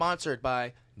Sponsored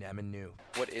by Nem and New.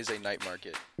 What is a night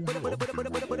market? Night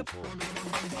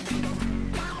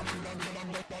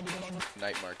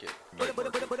market. The Night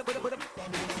Market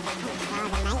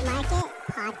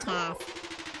Podcast.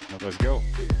 Let's go.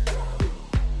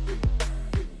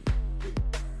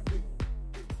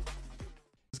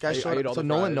 This guy I showed ate all up. So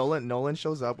the Nolan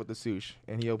shows up with the sushi,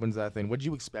 and he opens that thing. What did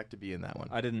you expect to be in that one?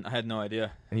 I had no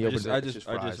idea. And he opens it, I it's just just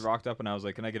fries. rocked up and I was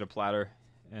like, "Can I get a platter?"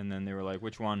 And then they were like,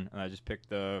 "Which one?" And I just picked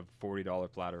the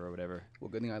 $40 platter or whatever. Well,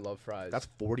 good thing I love fries. That's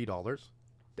 $40.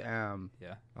 damn.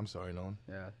 Yeah. I'm sorry, Nolan.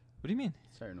 Yeah. What do you mean?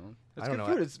 Sorry, no. That's I don't good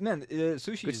know. food. It's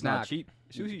sushi Good is not snack. cheap.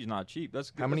 Sushi is not cheap. That's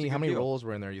good. How That's a many good deal. rolls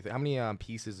were in there? You think? How many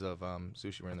pieces of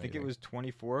sushi were in I there? think it was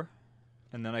 24,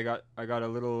 and then I got a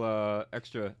little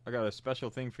extra. I got a special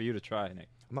thing for you to try, Nick.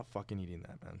 I'm not fucking eating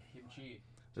that, man. Kimchi.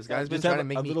 This guy's been Just trying have to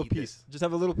make a me little eat piece. this. Just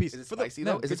have a little piece. Is it For the- spicy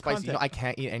no, though? Is it good spicy? content. No, I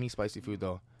can't eat any spicy food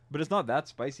though. But it's not that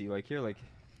spicy. Like here, like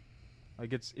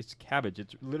it's cabbage.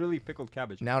 It's literally pickled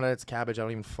cabbage. Now that it's cabbage, I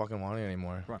don't even fucking want it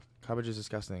anymore. Come on. Cabbage is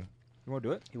disgusting. You want to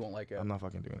do it? He won't like it. I'm not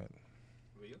fucking doing it.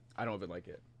 Will you? I don't even like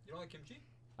it. You don't like kimchi?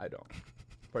 I don't.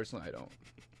 Personally, I don't.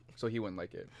 So he wouldn't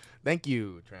like it. Thank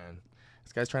you, Tran.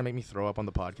 This guy's trying to make me throw up on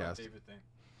the podcast. Favorite thing.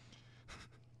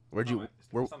 Where'd you?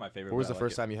 Where, It's not my favorite. where was but the I like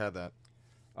first time you had that?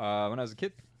 it. When I was a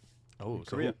kid, Oh, In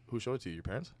so Korea. who showed it to you? Your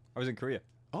parents? I was in Korea.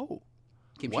 Oh,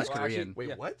 Kimchi's What? Well, Korean. actually- wait,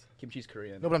 Yeah. what? Kimchi's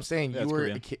Korean. No, but I'm saying Yeah, you it's were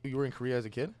Korean. you were in Korea as a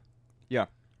kid. Yeah.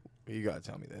 You gotta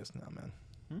tell me this now, man.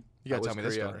 Hmm? You gotta How tell me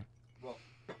was this Korea? story.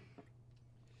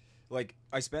 Like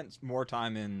I spent more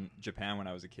time in Japan when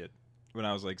I was a kid. When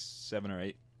I was like 7 or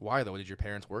 8. Why though? Did your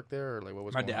parents work there, or like what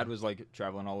was? My going dad on? was like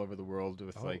traveling all over the world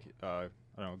with Oh. like I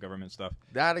don't know, government stuff.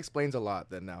 That explains a lot.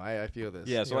 Then now I feel this.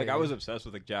 Yeah, so You like know I what was obsessed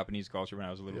with like Japanese culture when I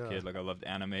was a little Yeah. kid. Like I loved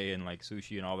anime and like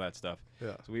sushi and all that stuff.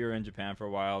 Yeah. So we were in Japan for a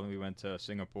while, and we went to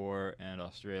Singapore and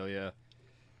Australia,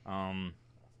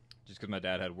 just because my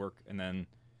dad had work. And then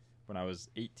when I was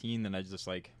 18, then I just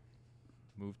like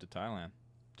moved to Thailand.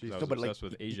 'Cause Jeez. I No, was but, like, obsessed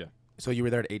with Asia. So you were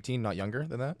there at 18, not younger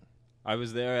than that. I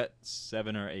was there at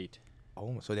 7 or 8.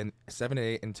 Oh, so then 7 to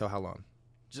 8 until how long?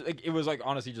 Just, like, it was like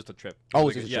honestly just a trip. Oh,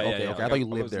 Like, it's just a trip. Okay, okay. I thought you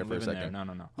lived wasn't there for a living second. No.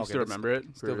 You Okay, still that's remember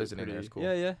it? Still visiting there. It's cool.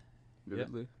 Yeah.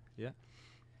 Vividly? Yeah.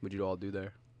 What'd you all do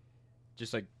there?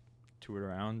 Just like toured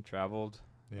around, traveled.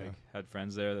 Yeah. Like, had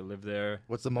friends there that lived there.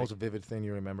 What's the most vivid thing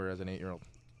you remember as an 8-year-old?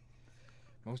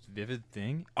 Most vivid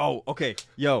thing? Oh, okay.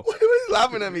 Yo. What are you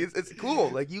laughing at me? It's cool.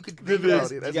 Like you could. Do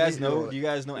you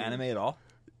guys know anime at all?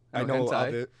 I know hentai?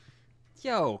 of it.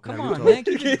 Yo, come Naruto. on, man.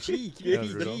 Keep it G. Keep Yeah, it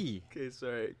Naruto. PG. Okay,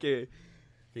 sorry. Okay.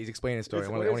 He's explaining his story. I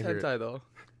What want to is hear it. hentai though?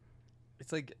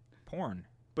 It's like porn.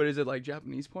 But is it like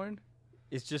Japanese porn?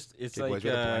 It's just, it's Okay, boys, like we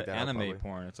gotta blank that out anime probably.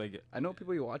 porn. It's like, I know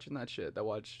people watching that shit that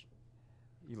watch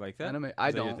you like that? anime. Is I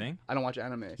that your don't. thing? I don't watch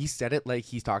anime. He said it like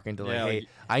he's talking to like, Yeah, hey, like-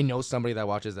 I know somebody that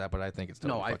watches that, but I think it's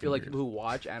totally No, I fucking feel like weird. people who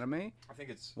watch anime I think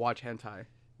it's watch hentai.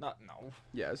 no.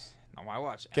 Yes. No, I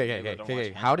watch. Okay, anime, but I don't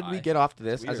watch How did we hentai. get off to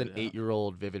this It's as an weird, yeah.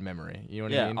 8-year-old vivid memory? You know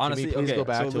what I Yeah, mean? honestly, Can we please okay, go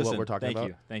back so to listen, what we're talking thank about?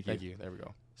 you, thank you. Thank you. There we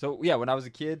go. So yeah, when I was a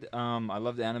kid, I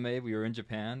loved anime. We were in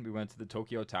Japan. We went to the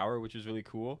Tokyo Tower, which was really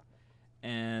cool,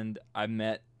 and I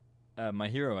met my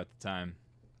hero at the time,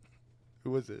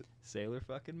 Who was it? Sailor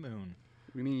fucking Moon.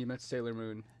 What do you mean you met Sailor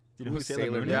Moon? Do you know who Who's Sailor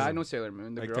Sailor Moon Moon? is? Yeah, I know Sailor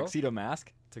Moon. The Like girl.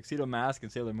 Tuxedo Mask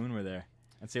and Sailor Moon were there,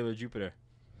 and Sailor Jupiter.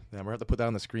 Yeah, we're gonna have to put that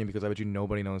on the screen because I bet you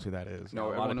nobody knows who that is. No, A lot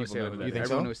everyone of knows people Sailor know who Moon. that is. You think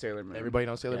Everyone so? knows Sailor Moon. Everybody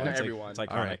knows Sailor Yeah, Moon. it's like- everyone. It's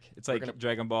iconic. All right. It's like gonna-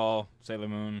 Dragon Ball, Sailor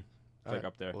Moon. It's All like right.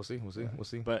 up there. We'll see. We'll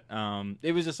see. But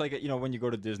it was just like when you go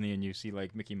to Disney and you see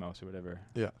like Mickey Mouse or whatever.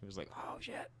 Yeah. It was like, oh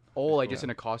shit. Oh, like Yeah. just in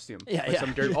a costume. Yeah, Like yeah.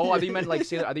 Some dirt. Oh, I think you meant like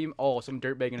Sailor. I think some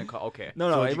dirtbag in a okay. No,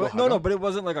 So no, did you go hug no, him? but it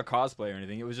wasn't like a cosplay or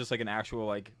anything. It was just like an actual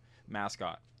like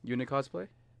mascot. You into cosplay?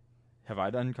 Have I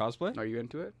done cosplay? Are you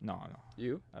into it? No,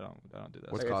 You? I don't do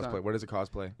that. What's Like, it's cosplay? not- What is a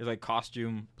cosplay? It's like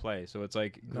costume play. So it's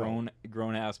like No.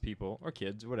 grown ass people or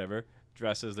kids, whatever,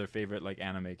 dress as their favorite like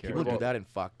anime character. People Well- do that in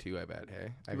fuck too. I bet.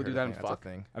 Hey, I People heard do that I in think that's a fuck?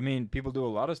 thing. I mean, people do a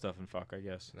lot of stuff in fuck, I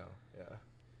guess. No. Yeah.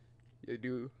 You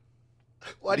do.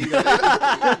 Why do you?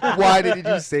 Why did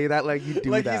you say that? Like you do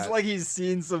like that? he's like he's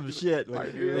seen some shit. Like,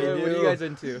 I they do. What are you do. guys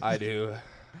into? I do.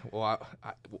 Well,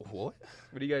 what?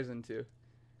 What are you guys into?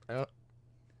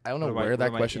 I don't know What am I- where what that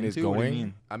am I question is into? What do you going.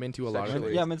 mean? I'm into a lot of Sexually.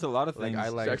 things. Yeah, I'm into a lot of Like things. I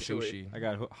like Sexually. sushi. I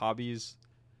got hobbies.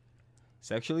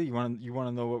 Sexually, you want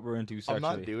to know what we're into sexually? I'm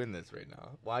not doing this right now.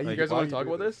 Why You you guys why want to you talk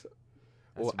doing about this?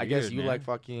 Well, That's I guess weird, you man. like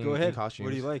fucking Go ahead. costumes.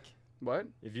 What do you like? What?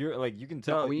 If you're like, you can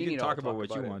tell. we you need can to talk all about talk what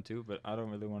you about it. want to, but I don't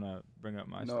really want to bring up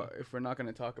my No, stuff. if we're not going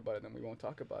to talk about it, then we won't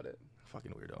talk about it.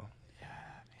 Fucking weirdo.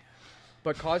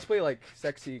 But cosplay, like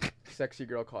sexy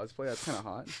girl cosplay, that's kind of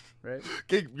hot, right?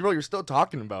 Okay, bro, you're still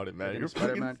talking about it, man. Fucking You're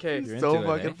Spider-Man. fucking Okay. You're so into it,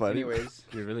 fucking eh? funny. Anyways,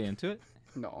 You're really into it?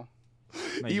 no.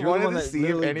 Like, He you're the wanted one to that see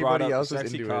if literally brought anybody up else was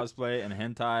sexy into it. cosplay and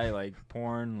hentai, like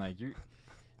porn. Like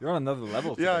you're on another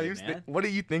level. Yeah, today, he was man. what are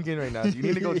you thinking right now? You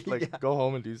need to go like Yeah. go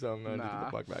home and do something, man. Just Nah. get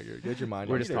the fuck back here. Get your mind.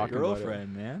 We're on just straight. talking about it.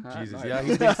 girlfriend, man. Huh? Jesus, No, yeah, I-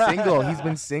 he's been single. He's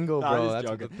been single, Nah, bro. I'm just That's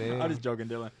joking. the thing. I'm just joking,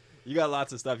 Dylan. You got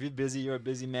lots of stuff. You're busy. You're a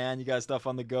busy man. You got stuff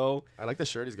on the go. I like the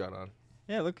shirt he's got on.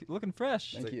 Yeah, looking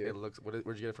fresh. Thank It's you. It looks. Where'd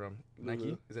you get it from? Lulu.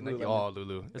 Nike? Is it Nike? Lululemon. Oh,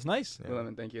 Lulu. It's nice. Yeah.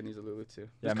 Lululemon, thank you. And these are Lulu too.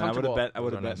 Yeah, It's man. I would have comfortable. bet. I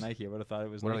would have Those are bet nice. Nike. I would have thought it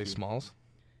was What are Nike. they? Smalls?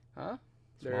 Huh?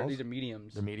 Smalls? These are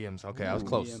mediums. They're mediums. Okay, I was Ooh,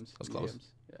 close. mediums, I was close. mediums.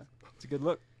 Yeah. It's a good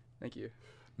look. Thank you.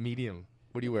 Medium.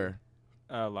 What do you wear?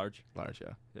 Large. Large.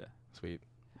 Yeah. Yeah. Sweet.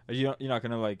 You're not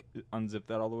gonna like unzip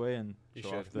that all the way and You show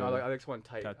should. off the. No, I like this one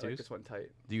tight. I like tattoos? this one tight.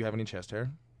 Do you have any chest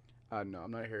hair? No,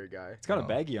 I'm not a hairy guy. It's kind No. of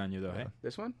baggy on you though, Yeah. hey?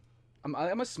 This one? I'm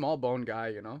a small bone guy,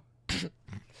 you know.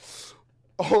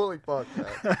 Holy fuck.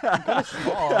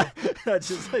 small. That's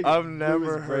just like I've blew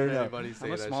never his heard brain out. anybody say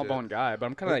I'm a that small shit. bone guy, but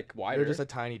I'm kind of like wider. You're just a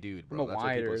tiny dude, bro. I'm a That's what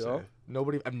people wider, say. though.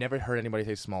 Nobody. I've never heard anybody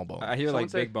say small bone. I hear Someone like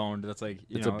say- big boned. That's like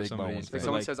you It's a know big somebody's bone. thing. like But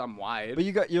someone says I'm wide. But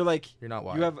you're like You're not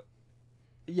wide. you have.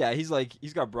 Yeah,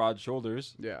 he's got broad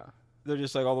shoulders. yeah. They're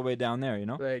just like all the way down there, you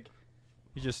know. Like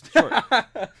He's just short.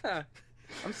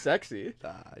 I'm sexy.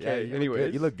 yeah, Okay, you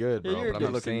anyways. look good, Yeah, bro. you're a but I'm good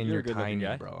not looking- saying you're a you're good looking tiny,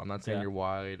 guy. bro. I'm not saying Yeah. you're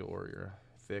wide or you're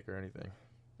thick or anything.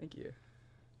 Thank you.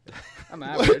 I'm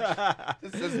average.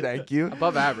 This says thank you.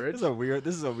 Above average.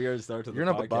 This is a weird start to the You're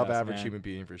an podcast, above average man. human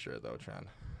being for sure, though, Tran.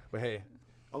 But hey,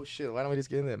 oh shit, why don't we just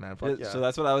get into it, man? Yeah, Fuck yeah. So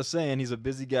that's what I was saying. He's a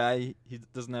busy guy. He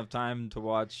doesn't have time to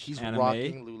watch He's anime.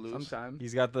 rocking Lulu's. Sometimes.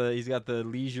 He's got the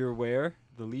leisure wear,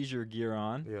 the leisure gear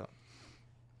on. Yeah.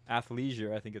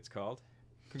 Athleisure, I think it's called.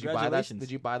 Did you buy that? Congratulations.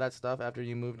 Did you buy that stuff after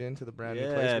you moved into the brand new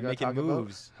place? Yeah, we gotta making talk about?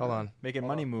 moves. Hold on. Making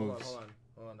money moves.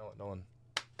 Hold on. No one.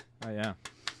 Oh yeah.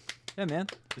 Yeah, man.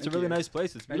 It's Thank a really you. nice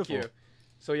place. It's Thank beautiful. you.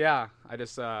 So yeah, I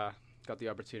just got the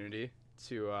opportunity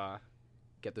to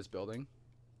get this building.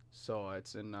 So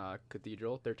it's in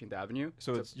Cathedral, 13th Avenue.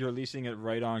 So you're leasing it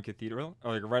right on Cathedral,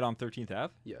 or like right on 13th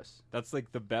Ave. Yes. That's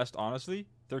like the best, honestly.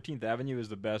 13th Avenue is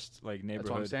the best like neighborhood,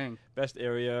 That's what I'm saying. best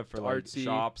area for It's like artsy.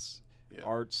 shops, Yeah.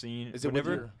 art scene. Is it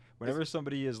with Whenever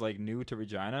somebody is like new to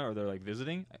Regina or they're like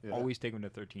visiting, I Yeah. always take them to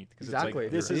 13th because Exactly. it's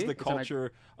like this See? is the It's an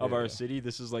culture of our Yeah. city.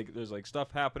 This is like there's like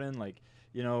stuff happening like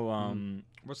you know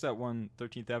what's that one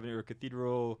 13th Avenue or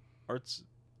Cathedral Arts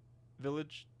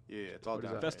Village Yeah, it's all What is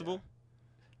down that? there, festival,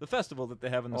 the festival that they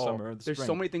have in the summer. Or the there's spring.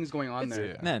 so many things going on It's- there.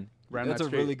 yeah. Man, Right on that's that a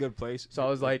street. really good place. So I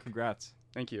was like- congrats.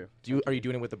 Thank you. Are you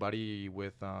doing it with a buddy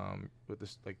with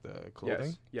this like the clothing?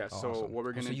 Yes. Yes. Oh, So awesome. what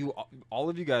we're gonna So you all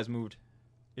of you guys moved.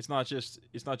 It's not just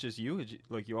you.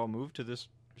 Like you all moved to this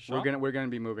shop. we're gonna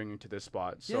be moving to this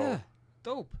spot. So yeah,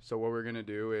 dope. So what we're gonna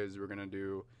do is we're gonna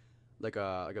do like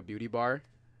a beauty bar,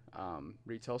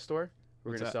 retail store.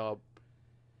 We're What's gonna that? sell.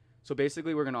 So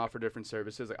basically, we're gonna offer different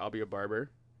services. Like I'll be a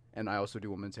barber, and I also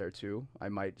do women's hair too. I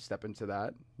might step into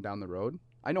that down the road.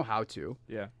 I know how to.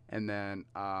 Yeah. And then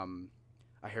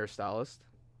a hairstylist,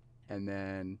 and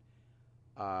then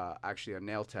actually a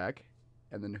nail tech,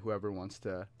 and then whoever wants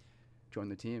to join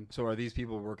the team. So are these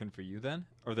people working for you then,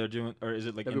 or they're doing, or is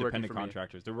it like They'll be working independent for me.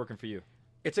 contractors? They're working for you.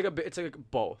 It's like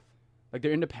both. Like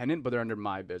they're independent, but they're under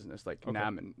my business, like Okay.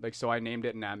 Naman. Like so, I named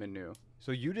it Naman New.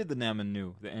 So you did the Nam and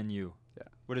New, the NU. Yeah.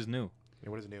 What is new? Yeah,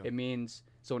 what is new? It means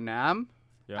so Nam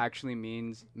Yeah. actually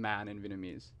means man in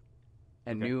Vietnamese,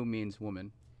 and Okay. New means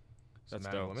woman. That's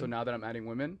man and dope. woman? So now that I'm adding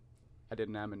women, I did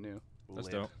Nam and New. That's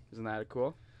Lit. dope. Isn't that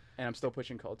cool? And I'm still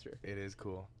pushing culture, It is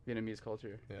cool. Vietnamese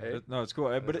culture. Yeah. Hey? No, it's cool.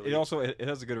 But That's it elite. also it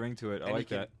has a good ring to it. I And like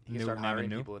that. You can New start Nam and hiring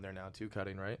New. people in there now too,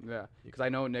 cutting, right? Yeah, because I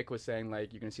know Nick was saying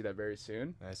like you're gonna see that very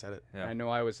soon. I said it. Yeah. I know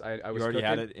I was You was already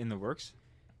had cooking. it in the works.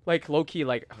 Like low key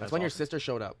like That's when your sister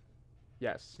showed up.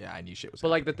 yes. Yeah, I knew shit was. But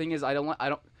like the thing is, I don't.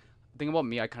 The thing about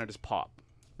me, I kind of just pop,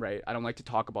 right? I don't like to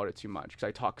talk about it too much because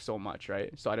I talk so much,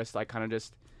 right? So I just like kind of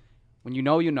just, when you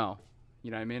know, you know. You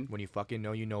know what I mean? when you fucking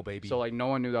know, you know, baby. So like no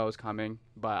one knew that was coming,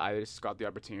 but I just got the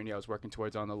opportunity. I was working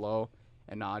towards it on the low,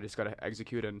 and now I just gotta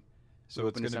execute. And So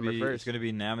it's Open gonna December be 1st. it's gonna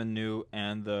be Nam and New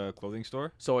and the clothing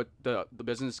store. so the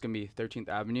business is gonna be 13th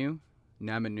Avenue,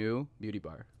 Namanu Beauty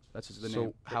Bar. That's just the so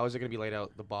name. how is it gonna be laid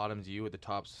out? The bottom's you, at the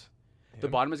top's The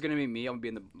him? bottom is gonna be me. I'm gonna be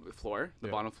in the floor, the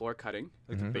Yeah. bottom floor cutting.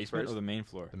 Like Mhm. the basement First. or the main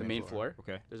floor. The main floor.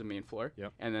 Okay. There's a main floor.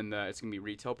 Yep. And then it's gonna be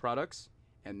retail products,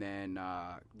 and then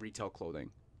retail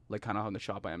clothing, like kind of on the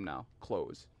shop I am now,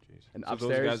 clothes. Jeez. And So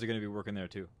upstairs, those guys are gonna be working there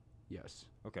too. yes.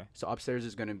 Okay. So upstairs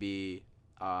is gonna be,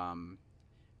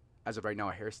 as of right now,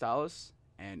 a hairstylist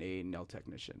and a nail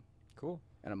technician. Cool.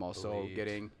 And I'm also Elite.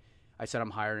 getting. I said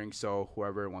I'm hiring, so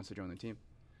whoever wants to join the team.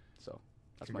 So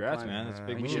that's Congrats, my plan. man. That's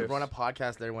big we moves. should run a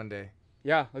podcast there one day.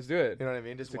 Yeah, let's do it. You know what I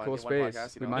mean? Just It's a one, cool one space.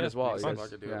 podcast. You We know? might as well. Makes yes.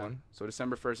 sense. Do Yeah. one. So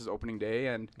December 1st is opening day,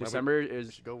 and we- December We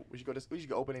is should go. We should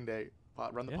go opening day.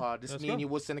 Run the Yeah, pod. Just let's me go. and you.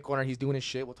 We'll sit in the corner. He's doing his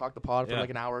shit. We'll talk the pod for Yeah.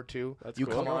 like an hour or two. That's you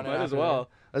cool. come on. Might as after. well.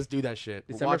 Let's do that shit.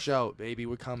 December Watch out, baby.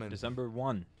 We're coming. December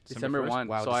 1. December 1st? 1.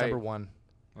 Wow, so December 1.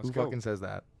 Let's Who go. fucking says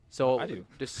that? So I do.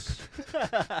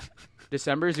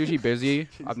 December is usually busy.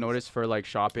 I've noticed for like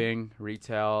shopping,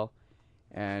 retail,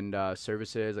 and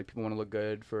services. Like people want to look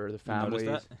good for the noticed families.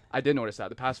 that? I did notice that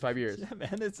the past 5 years. Yeah,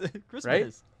 man, it's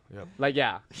Christmas. Like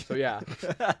yeah. So yeah.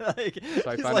 Like, I he's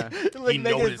find like, like He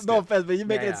making noticed it, no it. offense, but you're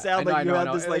making Yeah, it sound I like know, you I have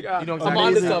know. this like, Like, You know I'm exactly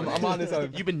on to what something. it I'm on to is.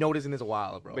 something. You've been noticing this a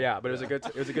while, bro. But yeah, but it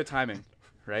was a good timing,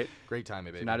 right? Great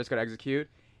timing, baby. So now I just gotta execute.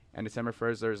 And December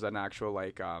 1st, there's an actual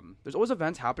like there's always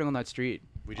events happening on that street.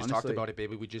 we just talked honestly. about it,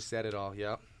 baby. We just said it all.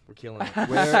 Yeah, we're killing it.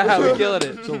 We're killing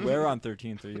it. So where on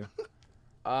 13th are you?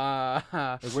 Like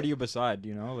Like, what do you beside? Do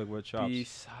you know? Like, what shops?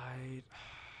 beside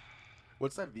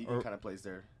What's that vegan Or- kind of place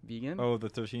there? vegan. Oh, the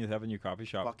 13th Avenue coffee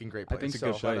shop. Fucking great I place. think It's a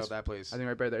good so. Shout place. out that place. I think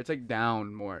right by there. It's like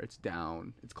down more. It's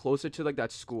down. It's closer to like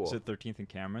that school. Is it 13th and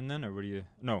Cameron then, or what do you?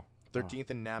 No.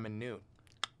 13th and Nam and New.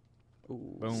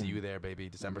 Ooh, Boom. See you there, baby.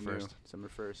 December December 1st. December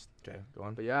 1st. Okay, go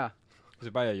on. But yeah, Is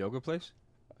it by a yoga place?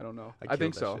 I don't know. I killed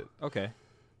think that so. shit. Okay.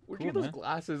 Where'd Cool, you get those man.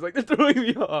 glasses? Like they're throwing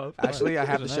me off. Actually, I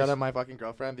have to Those are shout nice. out my fucking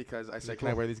girlfriend because I said, "Can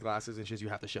I wear these glasses?" And she's, "You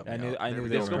have to show me." I knew. out." I There knew we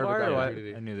they go. Disco were. bar or what?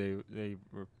 Opportunity. I knew they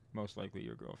were most likely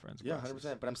your girlfriend's. Yeah, glasses.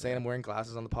 100%. But I'm saying I'm wearing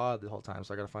glasses on the pod the whole time,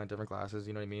 so I gotta find different glasses.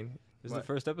 You know what I mean? This is What? the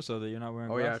first episode that you're not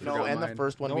wearing Oh, yeah, I glasses. forgot No, and mine. the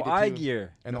first one we No did eye too.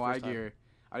 gear. And the no first eye time. gear.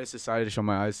 I just decided to show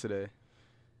my eyes today.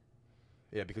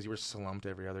 Yeah, because you were slumped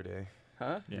every other day.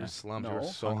 Huh? You Yeah. were slumped. You were No.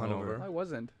 so Hungover. I hungover.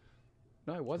 wasn't.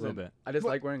 No, I A wasn't. little bit. I just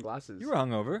What? like wearing glasses. You were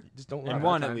hungover. Just don't And lie.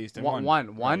 one That at time. least. And One.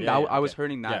 one. One. Yeah, That yeah, I was okay.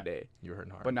 hurting that Yeah. day. You were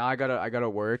hurting hard. But now I gotta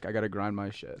work. I gotta grind my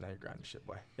shit. now you're grinding shit,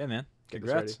 boy. Yeah, man. Get this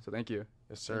ready. Congrats. So thank you.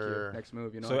 Yes, Thank you. sir. Next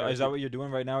move. You know. I So gotta is that keep- what you're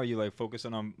doing right now? Are you like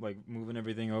focusing on like moving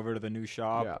everything over to the new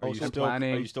shop? Yeah, Are you also still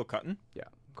planning. Are you still cutting?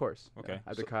 Of course. Okay. Yeah, I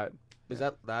have to So- cut. Is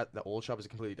that the old shop is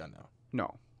completely done now?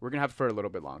 No, we're gonna have it for a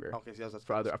little bit longer. Okay, so that's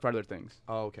For other things.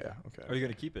 Oh, okay. Yeah. Okay. Are you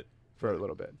gonna keep it? For a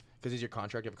little bit. Because is your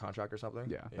contract? You have a contract or something?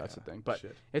 Yeah, that's the thing. But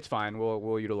Shit. it's fine.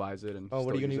 We'll utilize it and. Oh, what are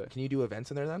still you gonna use do? it. Can you do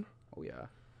events in there then? Oh yeah.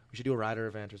 We should do a rider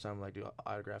event or something, like do an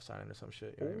autograph signing or some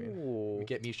shit. You know what I mean? Ooh. We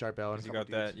get me, Charbel, and a You couple got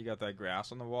that. dudes. You got that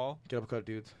grass on the wall. Get up a couple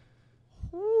dudes.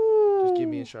 Ooh. Just give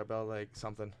me and Charbel like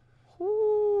something.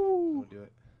 Ooh. We'll do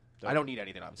it. I don't need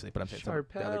anything, obviously, but I'm saying some, the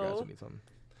other guys Charbel. will need something.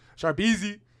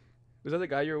 Sharbeezy. Was that the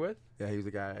guy you were with? Yeah, he was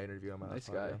the guy I interviewed on my Nice last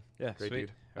pod, guy. yeah. Yeah, Great sweet.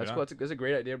 dude. That's Right cool. on. That's a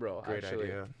great idea, bro. Great actually.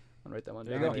 idea. I'll write that one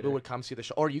There you down. go. People would come see the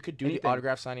show, or you could do Anything. the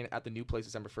autograph signing at the new place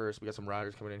December 1st. We got some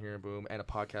riders coming in here, boom, and a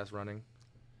podcast running.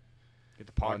 Get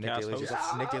the Oh, Nick podcast Daly's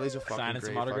host. Nick Daly's a fucking Signing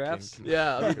great some autographs? fucking-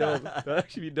 Yeah, that'd be dope. That'd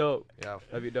actually be dope. Yeah.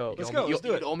 That'd be dope. Let's You go, owe me- let's do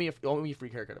you it. owe me a free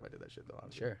haircut if I did that shit, though.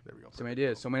 Obviously. Sure. There we go. So many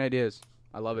ideas. So many ideas.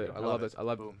 I love it. Yeah, I love this. I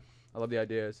love. Boom. I love the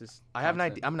ideas. Just I'm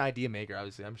constant. an idea maker.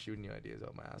 Obviously, I'm shooting you ideas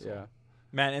out my ass. Yeah.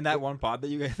 Man, in that one pod that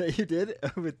you guys that you did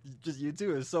with just you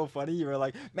two, it was so funny. You were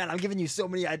like, "Man, I'm giving you so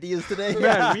many ideas today."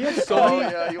 Man, we had so Oh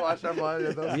many. yeah, you watched our pod. Yeah,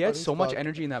 that was We had funny so as much fuck.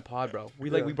 energy in that pod, bro.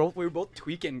 We Yeah. we were both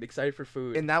tweaking, excited for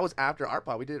food. And that was after our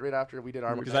pod. We did it right after we did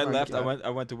our. Because I our left, pod. I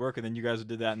went to work, and then you guys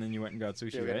did that, and then you went and got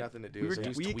sushi, Yeah, we had right? nothing to do. We were so he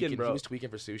was tweaking, bro. He was tweaking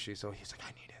for sushi, so he's like, I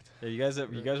need it. Yeah, you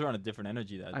guys were on a different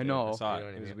energy that day. I know. I saw You know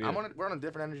it. what I It was mean? weird. We're on a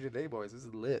different energy today, boys. This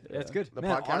is lit. Yeah, it's good. The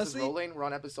Man, podcast honestly- is rolling. We're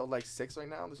on episode like 6 right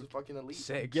now. This is fucking elite.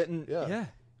 Getting Yeah.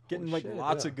 getting Holy like shit,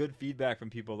 lots yeah. of good feedback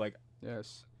from people. Like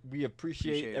yes. we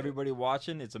appreciate Appreciate it. everybody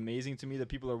watching. It's amazing to me that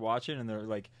people are watching and they're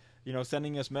like,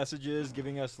 sending us messages,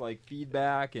 giving us like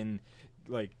feedback and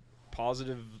like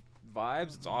positive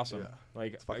vibes. It's awesome. Yeah.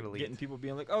 Like It's fucking elite. getting people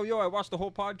being like, "Oh, yo, I watched the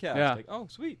whole podcast." Yeah. Like, "Oh,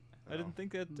 sweet." I Oh. didn't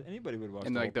think that anybody would watch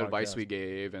And the like the whole advice podcast. we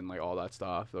gave and like all that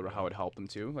stuff, how it helped them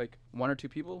too. Like 1 or 2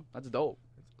 people, that's dope.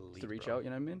 It's elite, To reach bro. out, you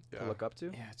know what I mean? Yeah. To look up to.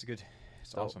 Yeah, it's good.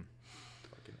 It's Dope. awesome.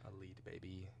 Fucking elite,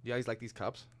 baby. Do you guys like these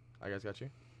cups? I guys got you.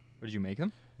 What did you make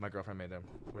them? My girlfriend made them.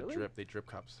 With Really? drip. They drip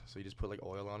cups. So you just put like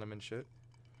oil on them and shit.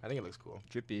 I think it looks cool.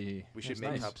 Drippy. We should That's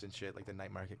make nice. cups and shit like the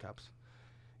night market cups.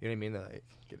 You know what I mean? That like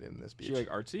get in this beach. She like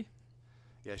artsy?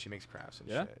 Yeah, she makes crafts and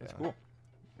Yeah, shit. that's yeah. cool.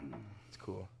 It's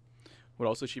cool. What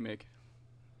else does she make?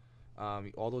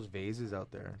 All those vases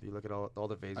out there. You look at all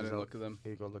the vases. I didn't out- look at them.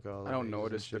 You go look at all. I the don't vases and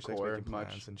notice shit. She likes decor making much.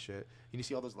 plants and shit. You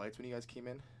see all those lights when you guys came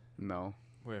in? No.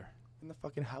 Where? In the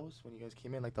fucking house when you guys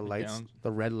came in, like the Like lights, down?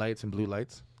 the red lights and blue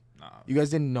lights. Nah. You guys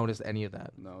didn't notice any of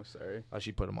that. No, sorry.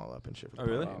 She put them all up and shit. For the Oh,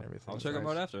 really? party And everything. I'll It's check them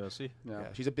nice. out after. I'll see. Yeah. Yeah,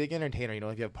 she's a big entertainer. You know,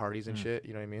 if you have parties and Mm. shit,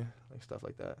 you know what I mean, like stuff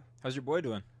like that. How's your boy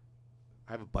doing?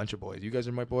 I have a bunch of boys. You guys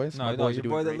are my boys. No, My no, boys are your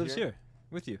doing boy that great lives here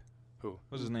with you. Who?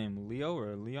 What's his name? Leo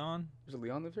or Leon? There's a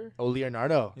Leon live here. Oh,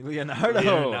 Leonardo. Leonardo.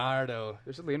 Leonardo.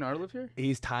 There's a Leonardo live here.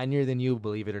 He's tinier than you,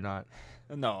 believe it or not.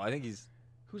 No, I think he's.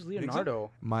 Who's think so?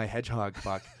 Leonardo? My hedgehog,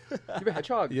 fuck. You have a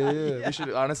hedgehog. Yeah. We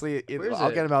should honestly. Where is I'll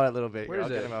it? get him out in a little bit. Where I'll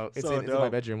is get it? him out. It's So in my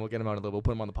dope. bedroom. We'll get him out in a little. We'll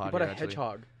put him on the pod. What a here, actually.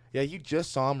 hedgehog. Yeah, you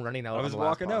just saw him running out. I on was the last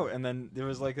walking pod. out, and then there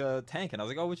was like a tank, and I was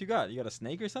like, "Oh, what you got? You got a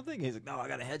snake or something?" And he's like, "No, I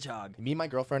got a hedgehog." Me and my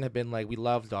girlfriend have been like, we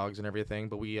love dogs and everything,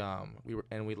 but we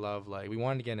love like, we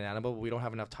wanted to get an animal, but we don't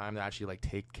have enough time to actually like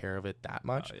take care of it that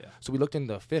much. Oh, yeah. So we looked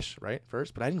into fish right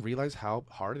first, but I didn't realize how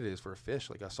hard it is for a fish,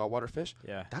 like a saltwater fish.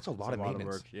 Yeah. That's a It's lot of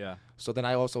maintenance. work. Yeah. So then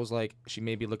I also was like, she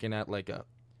may be looking at like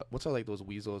what's like those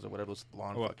weasels or whatever, those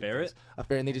lawn Oh, a fucking ferret? things. A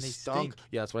ferret, and they And just they stunk. stink.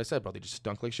 Yeah, that's what I said, bro. They just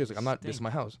stunk like shit. Like, I'm not. This is Stink. my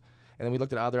house. And then we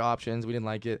looked at other options. We didn't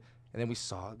like it. And then we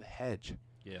saw the hedge.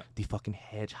 Yeah. The fucking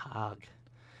hedgehog.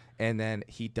 And then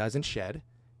he doesn't shed.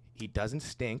 He doesn't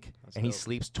stink. That's and he dope.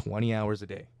 sleeps 20 hours a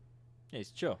day. Yeah, he's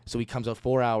chill. So he comes out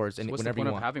 4 hours and So what's the whenever point you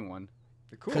of want. having one?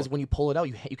 They're cool. Because when you pull it out,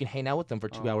 you can hang out with them for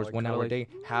 2 Oh, hours, like 1 hour a kinda day.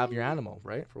 Have your animal,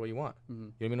 right? For what you want. Mhm.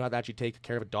 You don't even have to actually take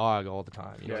care of a dog all the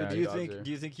time. You know? Yeah, So do you dogs think? are-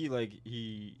 Do you think he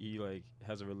like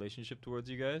has a relationship towards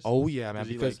you guys? Oh yeah, man. Does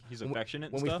he, Because like, he's when-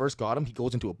 affectionate. when and we stuff? first got him, he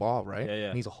goes into a ball, right? Yeah, yeah.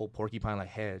 And he's a whole porcupine like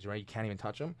Hedge, right? You can't even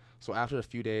touch him. So after a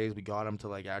few days, we got him to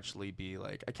like actually be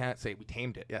like, I can't say we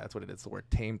tamed it. Yeah, that's what it is. The word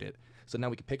tamed it. So now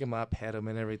we can pick him up, pet him,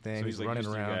 and everything. So he's like running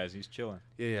used to you around. guys. He's chilling.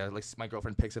 Yeah. Like my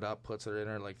girlfriend picks it up, puts it in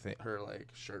her like her like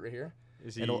shirt right here,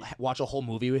 Is he? and he'll watch a whole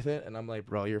movie with it. And I'm like,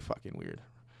 bro, you're fucking weird.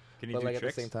 Can he But do like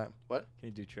tricks? at the same time, what? Can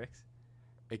he do tricks?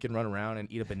 It can run around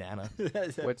and eat a banana.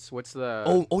 What's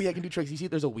the? Oh yeah, it can do tricks. You see,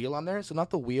 there's a wheel on there. So not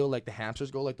the wheel like the hamsters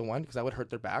go, like the one, because that would hurt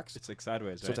their backs. It's like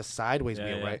sideways, So right? it's a sideways Yeah,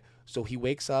 wheel, yeah. right? So he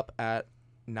wakes up at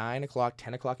 9 o'clock,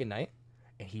 10 o'clock at night,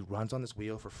 and he runs on this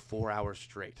wheel for 4 hours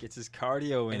straight. Gets his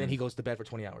cardio in. And then he goes to bed for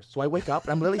 20 hours. So I wake up,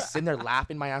 and I'm literally sitting there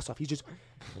laughing my ass off. He's just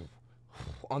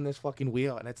on this fucking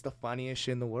wheel, and it's the funniest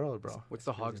shit in the world, bro. What's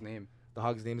the hog's name? The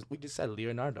hog's name is, we just said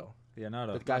Leonardo.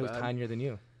 Leonardo. The guy My who's bad. tinier than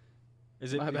you.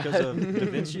 Is it My because bad. of Da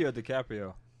Vinci or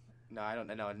DiCaprio? No, I don't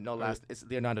know. No last. It's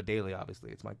Leonardo Daly,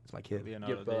 obviously. It's my kid.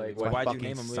 Leonardo. Yeah, but, like, David. why Why'd you fucking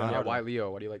name him son? Yeah, Leonardo? why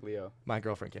Leo? Why do you like Leo? My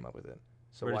girlfriend came up with it.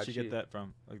 So Where why did she get that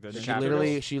from? Like the The She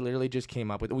Capitals? literally just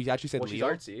came up with it. We actually said Well, she's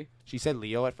Leo. artsy. She said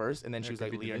Leo at first, and then Yeah, she it was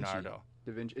could like be Da Vinci. Leonardo.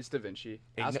 Da Vinci. It's Da Vinci.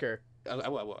 Hey, Ask no- her. I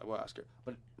will ask her.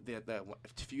 But a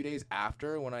few days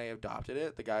after when I adopted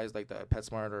it, the guys like the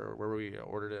PetSmart or where we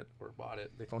ordered it or bought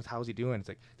it, they phoned, how's he doing? It's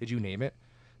like, did you name it?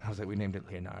 I was like, we named it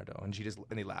Leonardo, and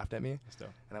they laughed at me, stuff?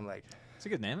 and I'm like, It's a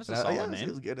good name. It's a and I- solid yeah, name.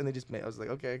 it was good, and they just I was like,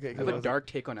 okay. I have 'cause a I was dark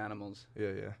take on animals.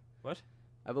 like, yeah. What?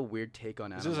 I have a weird take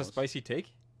on Is animals. this a spicy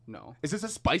take? No. Is this a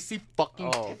spicy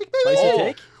fucking? Oh. take? Spicy Oh.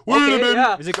 take? Wait a Okay, minute.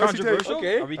 yeah. Is it Spicy take, controversial?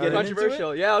 Okay. Are we getting into it?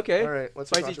 controversial? Yeah. Okay. All right, what's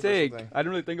the Spicy controversial take. thing? I didn't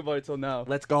really think about it till now.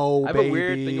 Let's go, I have a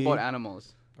weird thing about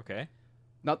animals. Okay.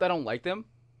 Not that I don't like them.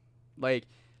 Like,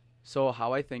 so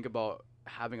how I think about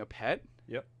having a pet.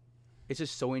 Yep. It's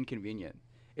just so inconvenient.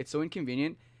 It's so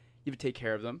inconvenient. You have to take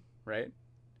care of them, right?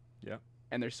 Yeah.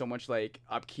 And there's so much like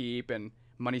upkeep and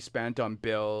money spent on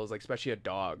bills, like especially a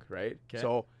dog, right? 'Kay.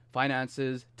 So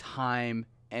finances, time,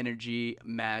 energy,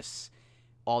 mess,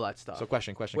 all that stuff. So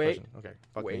question. Wait. Okay,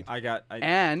 fuck Wait. me.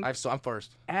 and I'm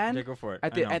first. and Yeah, go for it.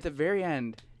 at I know. the very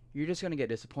end, you're just gonna get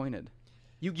disappointed.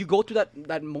 You go through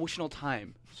that emotional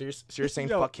time. So you're saying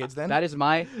No, fuck kids then? That is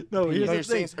my No, opinion. here's No, the you're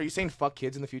saying, thing. are you saying fuck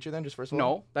kids in the future then? Just first of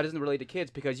all. No, that doesn't relate to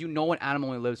kids because you know an animal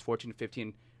only lives 14 to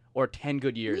 15 or 10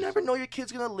 good years. You never know your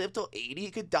kid's gonna live till 80. He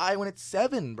could die when it's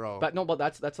 7, bro. But no, but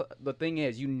that's the thing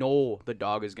is, you know the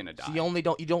dog is gonna die. So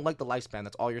you don't like the lifespan.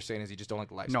 That's all you're saying is you just don't like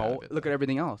the lifespan. No, of it. look at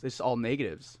everything else. It's all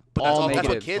negatives. But that's, all all, that's what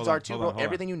negatives. kids Hold are on, too, hold bro. on, hold on.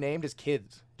 Everything you named is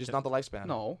kids, just not the lifespan.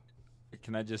 No,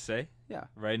 Can I just say? Yeah.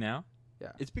 Right now?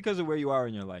 Yeah. It's because of where you are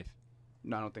in your life.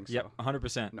 no, I don't think so. Yep.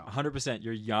 100%. No. 100%.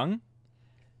 You're young.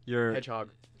 You're Hedgehog.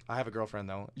 I have a girlfriend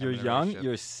though. I'm You're in a young, relationship.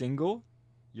 you're single,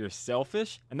 you're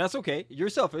selfish, and that's okay. You're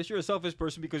selfish. You're a selfish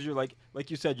person because you're like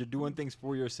you said, you're doing things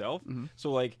for yourself. Mhm.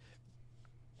 So like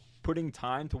putting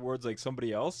time towards like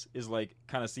somebody else is like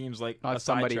kind of seems like Not a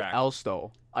somebody sidetrack. else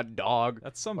though. A dog.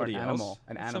 That's somebody an else. animal.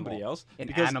 An That's animal. Somebody else. An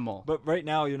Because- animal. But right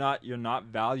now you're not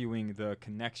valuing the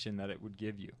connection that it would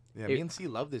give you. Yeah, It- me and C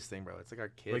love this thing, bro. It's like our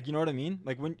kid. Like you know what I mean?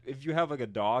 Like if you have like a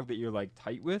dog that you're like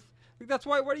tight with, like that's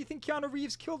why do you think Keanu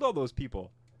Reeves killed all those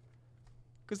people?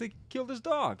 Because they killed his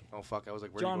dog. Oh fuck! I was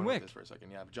like, where John you going Wick. with this for a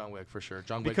second? Yeah, John Wick for sure.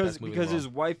 John Wick. Because best movie because in the his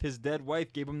wife, his dead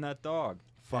wife, gave him that dog.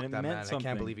 fuck and it that meant man. I something.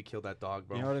 can't believe he killed that dog,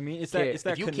 bro. You know what I mean? It's Okay, that it's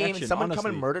that if you connection. came and someone come honestly.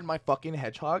 and murdered my fucking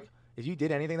hedgehog, if you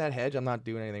did anything to that hedge, I'm not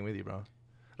doing anything with you, bro.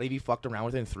 Like if you fucked around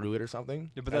with it and threw it or something.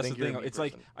 Yeah, but I that's the think you're a thing. mean It's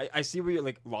like person. I see where you're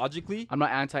like logically. I'm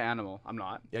not anti-animal. I'm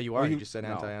not. Yeah, you Well, are. You you- just said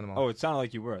no. anti-animal. Oh, it sounded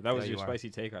like you were. That was Yeah, your you are. spicy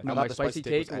take. I No, thought. thought my the spicy spicy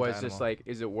take take was was just anti-animal. like,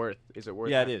 is it worth?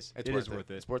 Yeah, that? it is. It's It worth is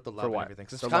worth it. It's worth the love and what? everything.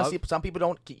 So For some, love? some people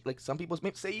don't like some people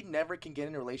say you never can get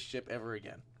in a relationship ever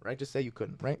again, right? Just say you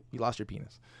couldn't, right? You lost your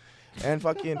penis, and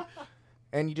fucking,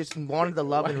 and you just wanted the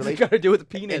love What and does it relationship. got to do with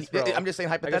penis, bro? I'm just saying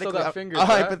I still hypothetically. got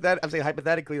fingers, I'm saying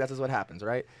hypothetically, that's just what happens,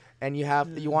 right? And you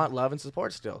want love and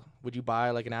support still. Would you buy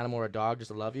like an animal or a dog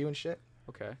just to love you and shit?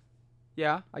 Okay.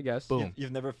 Yeah, I guess. Boom.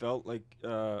 You've never felt like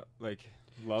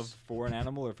love for an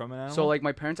animal or from an animal. So like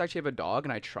my parents actually have a dog,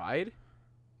 and I tried,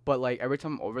 but like every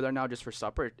time I'm over there now just for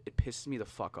supper, it pisses me the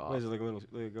fuck off. What is it, like a little?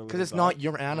 Because it's not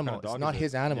your animal. dog It's is not it?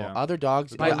 his animal. Yeah. Other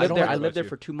dogs. But I I lived don't there. like I it. lived there you.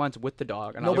 for 2 months with the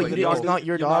dog. And No, I but was it's like, not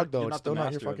your dog, though. You're It's not still the not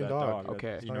your master of fucking that dog. That- Okay.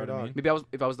 It's you not know your what I dog. mean? Maybe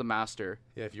if I was the master.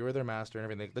 Yeah, if you were their master and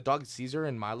everything. The dog Caesar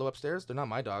and Milo upstairs, they're not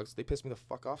my dogs. They piss me the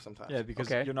fuck off sometimes. Yeah, because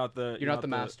Okay. you're not the You're not the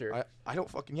master. I don't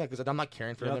fucking because I'm not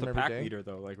caring for You're not them the every pack day. leader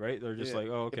though, like right? They're just Yeah. like,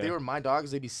 oh, okay. If they were my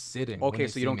dogs, they'd be sitting. when Okay, they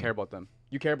so you see don't me. care about them.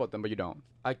 You care about them, but you don't.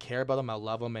 I care about them. I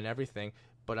love them and everything,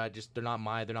 but they're not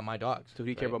my dogs. So who do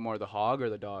you care right? about more, the hog or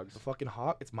the dogs? The fucking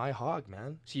hog. It's my hog,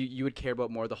 man. So you would care about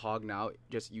more the hog now,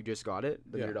 you just got it,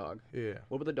 than Yeah. your dog. Yeah.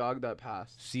 What about the dog that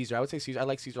passed? Caesar. I would say Caesar. I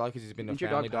like Caesar a lot because he's been a Didn't your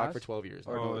family dog dog for pass? 12 years.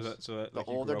 Or Oh, those- is that, so that, The like,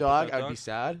 you older grew up with dog, that I would be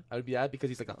sad. I would be sad because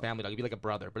he's like a family dog. He'd be like a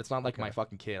brother, but it's not like my Okay.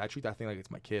 fucking kid. I treat that thing like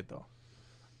it's my kid, though.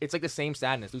 It's like the same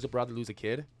sadness. Lose a brother, lose a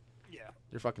kid. Yeah.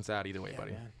 You're fucking sad either way,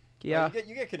 buddy. Man. Yeah.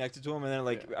 You get connected to them, and then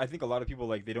like I think a lot of people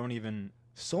like they don't even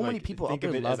So like, many people think out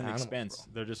of there it love as an animals, expense.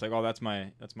 bro. They're just like, oh, that's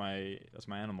my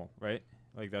animal, right?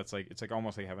 Like that's like it's like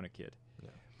almost like having a kid. Yeah.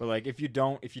 But like if you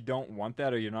don't want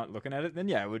that or you're not looking at it, then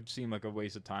yeah, it would seem like a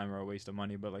waste of time or a waste of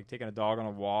money. But like taking a dog on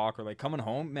a walk or like coming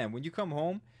home, man, when you come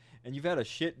home and you've had a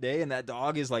shit day and that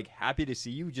dog is like happy to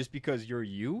see you just because you're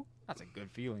you, that's a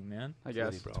good feeling, man. I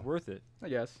guess. bro. It's worth it. I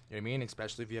guess. You know what I mean?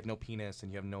 Especially if you have no penis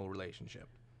and you have no relationship.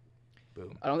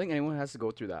 Boom. I don't think anyone has to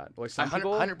go through that. Like some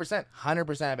people. 100%.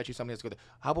 100%. I bet you somebody has to go there.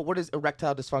 How about what is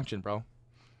erectile dysfunction, bro?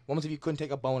 What was if you couldn't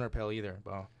take a boner pill either,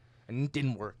 bro? And it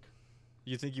didn't work.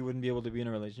 You think you wouldn't be able to be in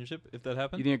a relationship if that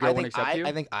happened? You think a girl wouldn't accept you?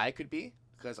 I think I could be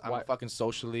because I'm Why? a fucking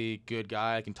socially good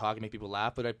guy. I can talk and make people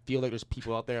laugh, but I feel like there's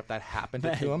people out there if that happened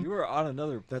Man, to them you were on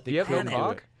another. that Do they you have no couldn't do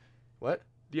cock? it. What?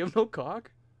 Do you have no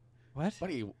cock? What?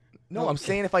 Buddy, no, I'm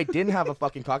saying if I didn't have a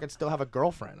fucking cock, I'd still have a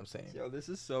girlfriend. I'm saying. Yo, this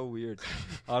is so weird.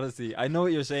 Honestly, I know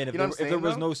what you're saying. If, You know there, what I'm if there saying,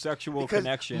 was though? no sexual Because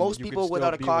connection, most you could people still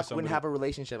without a be with cock wouldn't somebody. have a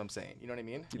relationship. I'm saying. You know what I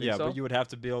mean? You think Yeah, so? but you would have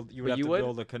to build. You would But have you to would?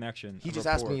 build a connection. He a just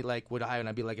asked rapport. me like, would I? And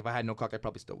I'd be like, if I had no cock, I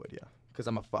probably still would. Yeah, because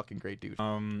I'm a fucking great dude.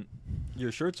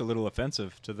 Your shirt's a little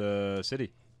offensive to the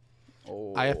city.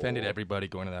 Oh. I offended everybody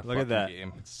going to that Look fucking at that.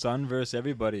 game. Sun versus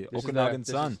everybody. This is Okanagan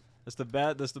the- Sun. this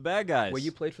That's the bad guys. Well,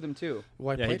 you played for them too.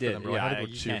 Well, I Yeah, he played for did. them, bro. Yeah, I had to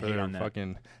go you cheer can't for hate their on that.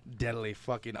 fucking deadly,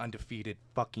 fucking undefeated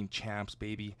fucking champs,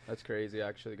 baby. That's crazy,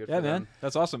 actually. Good Yeah, for man. them.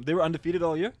 That's awesome. They were undefeated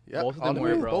all year? Yeah, Both of them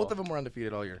were, bro. Both of them were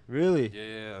undefeated all year. Really?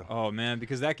 Yeah. Oh, man.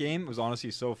 Because that game was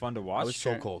honestly so fun to watch. I was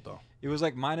so cold though. It was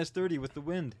like minus 30 with the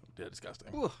wind. Yeah, disgusting.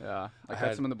 Yeah. I I had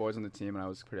had- some of the boys on the team, and I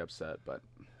was pretty upset, but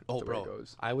Oh, the way it bro,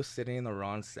 goes. I was sitting in the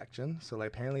wrong section. So like,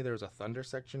 apparently there was a Thunder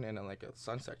section and then like a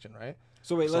Sun section, right?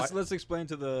 So wait, So let's explain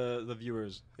to the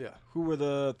viewers. Yeah. Who were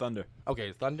the Thunder?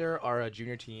 Okay, Thunder are a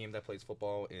junior team that plays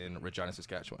football in Regina,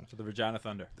 Saskatchewan. So the Regina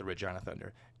Thunder. The Regina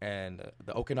Thunder. And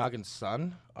the Okanagan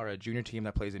Sun are a junior team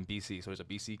that plays in BC. So there's a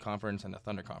BC conference and a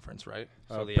Thunder conference, right?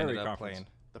 So they Prairie ended up Conference, playing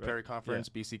the right? Prairie Conference,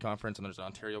 BC conference, and there's an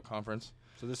Ontario conference.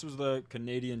 So this was the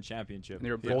Canadian Championship. And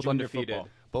they were for both junior undefeated. football.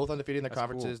 Both undefeated in the That's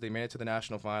conferences. cool. They made it to the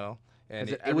national final. And Has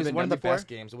it it ever was been one of the done best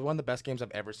before? games. It was one of the best games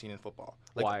I've ever seen in football.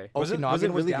 Like, Why? Was it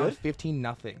Okanagan really down good?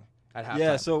 15-0 at halftime.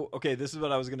 Yeah, so okay, this is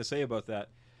what I was gonna say about that.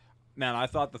 Man, I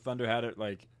thought the Thunder had it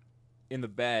like in the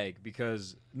bag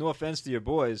because no offense to your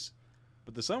boys,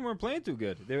 but the Sun weren't playing too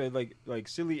good. They had like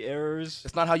silly errors.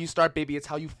 It's not how you start, baby. It's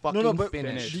how you fucking No, but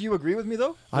finish. do you agree with me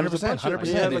though? 100%, 100%.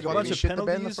 Yeah, They like a fucking bunch of shit the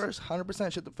bed in the penalties. first.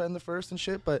 100% shit the bed in the first and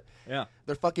shit. But Yeah.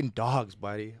 they're fucking dogs,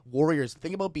 buddy. Warriors.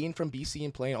 Think about being from BC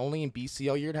and playing only in BC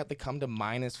all year and have to come to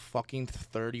minus fucking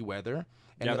 30 weather.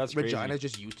 And Yeah, that's crazy. Regina's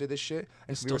just used to this shit and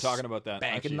We still were talking about that.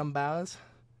 banking actually. them balls.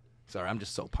 Sorry, I'm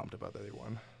just so pumped about that they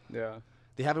won. Yeah.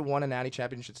 They haven't won a natty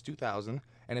championship since 2000,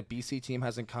 and a BC team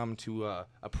hasn't come to a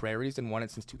Prairies and won it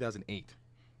since 2008.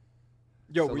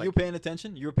 Yo, So, were you like, paying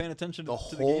attention? You were paying attention the to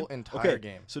whole the game? entire Okay,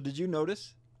 game. So did you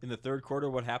notice in the third quarter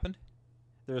what happened?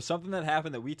 There was something that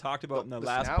happened that we talked about in the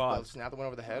last snap, pod. The snap that went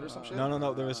over the head or some shit?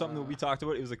 No. There was something that we talked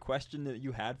about. It was a question that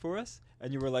you had for us,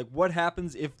 and you were like, "What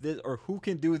happens if this, or who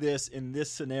can do this in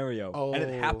this scenario?" And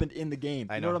it happened in the game.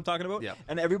 You know what I'm talking about? Yeah.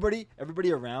 And everybody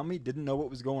around me didn't know what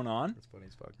was going on. That's funny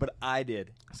as fuck. But I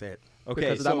did. Say it. Okay.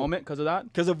 Because of that moment? Because of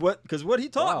that? Because what he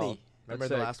taught Wow. me. Remember That's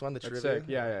the sick. last one, the That's trivia? sick.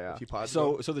 Yeah. A few pods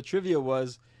So ago? the trivia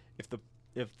was if the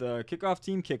kickoff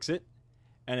team kicks it,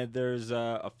 and if there's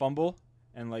a fumble,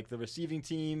 and like the receiving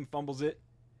team fumbles it,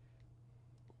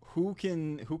 who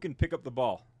can pick up the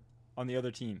ball on the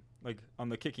other team, like on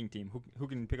the kicking team? Who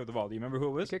can pick up the ball? Do you remember who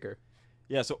it was? Kicker.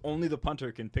 Yeah, so only the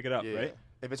punter can pick it up, Yeah, right?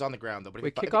 if it's on the ground though. But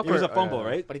Wait, if kickoff It was or- a fumble,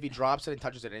 right? But if he drops it and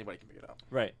touches it, anybody can pick it up.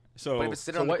 Right. So But if it's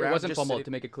sitting So on the ground, it wasn't just fumble, sit-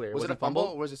 to make it clear. Was it a wasn't fumble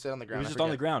or was it sit on the it ground? was I just on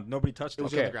the forget. ground. Nobody touched It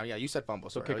was it. on Okay. the ground. Yeah, you said fumble.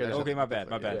 So Sorry. kicker I then. just Okay, said my fumble. bad,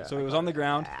 my bad. Yeah. So it was on the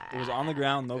ground. It was on the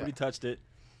ground. Nobody Yeah. touched it.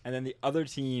 And then the other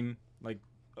team, like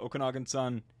Okanagan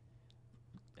Sun,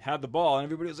 had the ball, and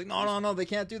everybody was like, no, they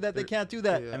can't do that. They can't do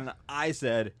that. Yeah. And then I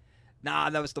said, nah,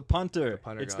 that was the punter.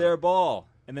 punter It's got their it. ball.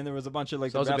 And then there was a bunch of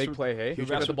like So that was a refs big were- play, hey? the They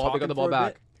got refs the were ball, they got talking the ball for a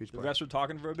back. bit. Huge The play. refs were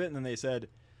talking for a bit, and then they said,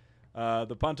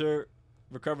 the punter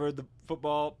recovered the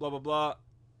football, blah, blah, blah.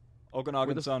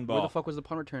 Okanagan Sun Where the ball. fuck was the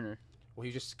punt returner? Well,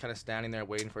 he's just kind of standing there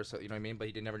waiting for, you know what I mean? But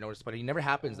he didn't never notice. But he never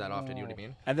happens that often. You know what I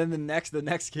mean? And then the next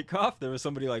kickoff, there was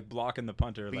somebody like blocking the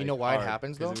punter. But like, you know why it hard,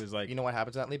 happens 'cause though? It was like, You know what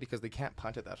happens that league? Because they can't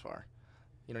punt it that far.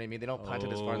 You know what I mean? They don't punt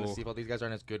it as far in the Oh. CFL. These guys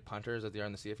aren't as good punters as they are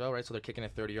in the CFL, right? So they're kicking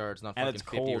it 30 yards, not and fucking it's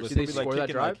 50 cold. or It's Did they something. probably score that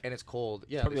kicking, drive? like, And it's cold.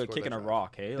 Yeah, probably they like scored kicking that a drive.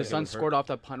 rock, hey? The Like, Suns it scored hurt. off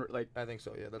that punt. Like, I think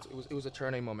so. Yeah, it was a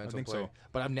turning momentum think play. so.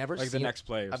 But I've never Like seen the next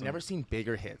play. Or I've never something. seen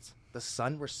bigger hits. The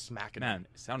Sun were smacking. Man,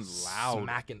 it sounded loud.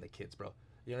 Smacking the kids, bro.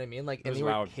 You know what I mean? Like, It and was they were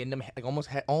loud. hitting them like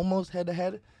almost head to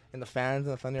head, and the fans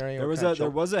in the Thunder area. There were was kinda a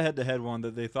choking. head to head one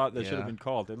that they thought that should have Yeah. been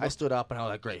called. It I looked- stood up and I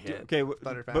was like, great hit. okay,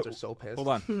 Thunder fans but are so pissed. hold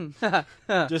on.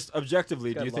 Just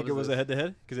objectively, do guy you think loves it was a this. head to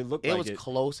head? Because it looked It like was it.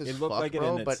 close as It looked fuck, like it bro.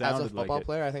 and it But as a sounded like football it.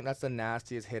 player, I think that's the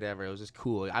nastiest hit ever. It was just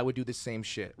cool. I would do the same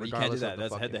shit. But you can't do regardless of that. the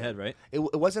That's fucking head to head, right?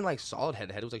 It wasn't like solid head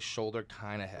to head. It was like shoulder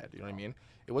kind of head. You know what I mean?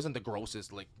 It wasn't the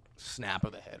grossest like snap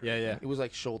of the head. or Yeah, anything. yeah. It was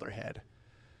like shoulder head.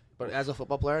 But as a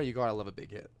football player, you gotta love a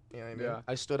big hit. You know what I mean? Yeah.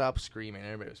 I stood up screaming.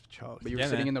 Everybody was choked. but you were Yeah,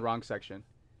 sitting man. in the wrong section.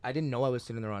 I didn't know I was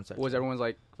sitting in the wrong section. Was everyone's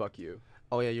like, fuck you?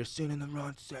 Oh yeah, you're sitting in the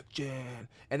wrong section.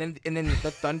 And then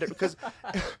the Thunder because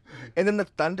and then the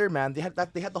Thunder, man, they had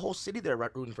the whole city there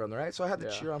rooting for them, right? So I had to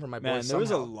Yeah. cheer on for my Man, boys. there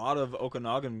was a somehow. lot of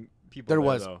Okanagan people. There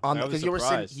was though. on I was because you were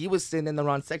sitting. surprised. He was sitting in the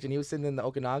wrong section. He was sitting in the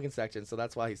Okanagan section, so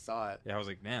that's why he saw it. Yeah, I was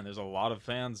like, man, there's a lot of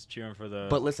fans cheering for the.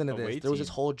 But listen to away this. There was this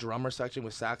team. whole drummer section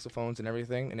with saxophones and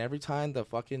everything. And every time the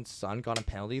fucking Sun got a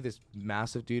penalty, this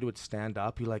massive dude would stand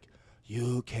up. He'd like,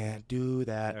 you can't do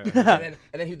that. Yeah. and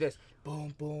then he'd this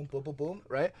boom, boom, boom, boom, boom,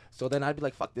 right? So then I'd be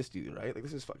like, fuck this dude, right? Like,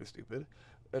 this is fucking stupid.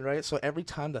 And right? So every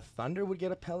time the Thunder would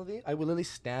get a penalty, I would literally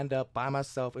stand up by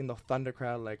myself in the Thunder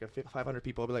crowd, like 500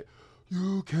 people. I'd be like,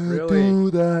 you can't Really?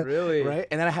 do that. Really? Right?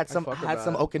 And then I had some fuck with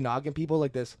some that. Okanagan people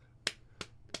like this.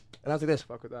 And I was like this.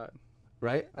 Fuck with that.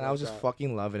 Right? And I like was just that.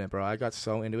 fucking loving it, bro. I got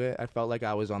so into it. I felt like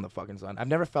I was on the fucking Sun. I've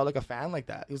never felt like a fan like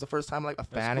that. It was the first time like a That's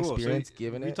fan cool. So experience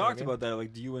given we it. you know talked what I mean? about that.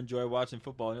 Like, do you enjoy watching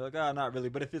football? And you're like, ah, not really.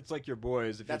 But if it's like your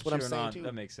boys, if That's you're what I'm cheering saying, on, too.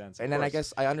 that makes sense. And of then I course.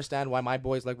 guess I understand why my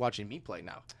boys like watching me play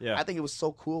now. Yeah. I think it was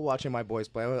so cool watching my boys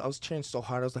play. I was cheering so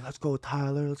hard. I was like, let's go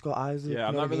Tyler, let's go Isaac. Yeah, you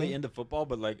I'm know not what I really mean? into football,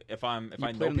 but like if I You know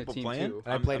played on the people team, playing, too.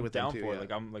 And I I'm, played I'm with them, down too, for it. yeah.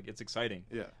 Like I'm like it's exciting.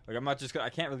 Yeah. Like I'm not just gonna, I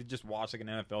can't really just watch like an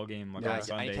NFL game like Yeah, on I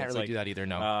Sunday. can't It's really like, do that either,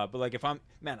 no. But like if I'm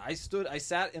I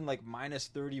sat in like minus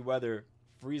 30 weather,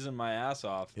 freezing my ass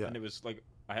off, Yeah. and it was like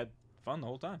I had fun the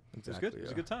whole time. It was Exactly, good. It was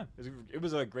a yeah. good time. It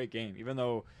was a great game, even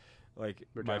though like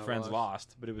my Regina friends lost.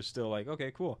 lost, but it was still like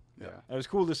okay, cool. Yeah. It was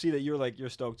cool to see that you're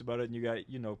stoked about it, and you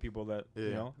got people that Yeah.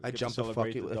 you know. I get to jumped the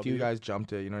celebrate fuck. the A few W. guys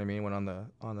jumped it. You know what I mean? Went on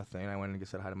the thing. I went and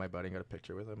said hi to my buddy and got a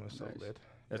picture with him. It was so Nice. lit.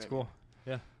 That's You know what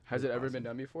cool. Has It it was ever awesome. been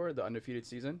done before? The undefeated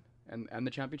season and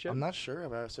the championship? I'm not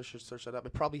sure. I should search that up.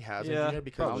 It probably has in Yeah, junior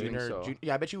because probably. junior, I think so.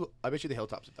 yeah, I bet you the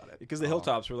Hilltops have done it. Because the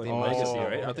Hilltops were like a Oh, legacy,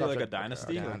 right? Hilltops Aren't they like are- a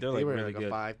dynasty? yeah, Like, they're they like were really like good.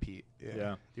 a 5-peat.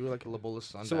 Yeah. They were like Labola's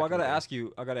son. So back I in gotta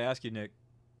the day. ask you, Nick,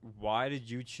 why did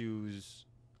you choose?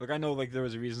 Like I know like there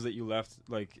was reasons that you left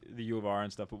like the U of R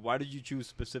and stuff, but why did you choose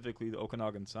specifically the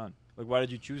Okanagan Sun? Like why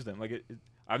did you choose them? Like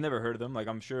I've never heard of them. Like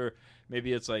I'm sure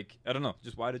maybe it's like I don't know.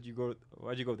 Just why'd you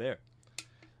go there?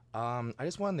 I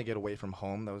just wanted to get away from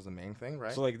home. That was the main thing,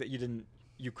 right? So like that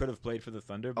you could have played for the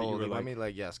Thunder, but oh, you were they like, want me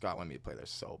yeah, Scott wanted me to play there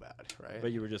so bad, right?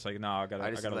 but you were just like, no, I gotta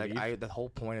like leave. the whole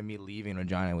point of me leaving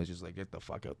Regina was just like get the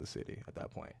fuck out the city at that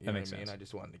point. You That know makes what I mean? sense. I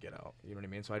just wanted to get out. You know what I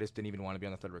mean? So I just didn't even want to be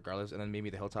on the Third regardless. And then maybe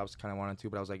the Hilltops kind of wanted to,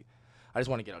 but I was like, I just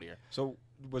want to get out of here. So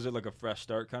was it like a fresh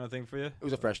start kind of thing for you? It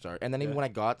was a fresh start. And then even Yeah. when I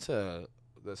got to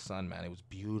the sun, man. It was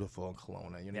beautiful in Kelowna. You know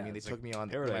what I Yeah, mean? They it's took like me on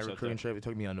my paradise out recruiting there. trip. They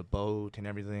took me on a boat and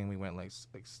everything. We went like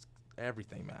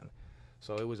everything, man.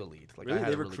 So it was elite. Like, I Really, had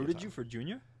they a really good recruited time. you for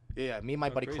junior? Yeah, me and my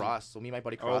Oh, buddy crazy. Cross. So me and my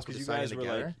buddy Oh, Cross because were you deciding guys were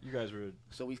together. like, you guys were.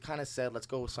 So we kind of said, let's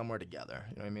go somewhere together.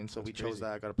 You know what I mean? So That's we chose crazy.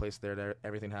 that. Got a place there.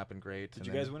 Everything happened great. Did and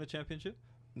you then- guys win a championship?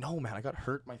 No, man. I got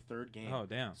hurt my third game. Oh,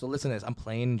 damn. So listen to this. I'm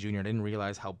playing junior. I didn't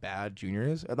realize how bad junior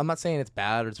is. I'm not saying it's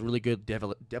bad or it's really good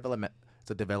development.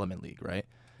 It's a development league, right?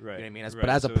 Right. You know what I mean? right. But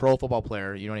as a So pro football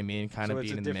player, you know what I mean? Kind so of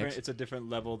it's being a in the different, mix. it's a different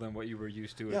level than what you were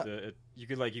used to. Yeah. You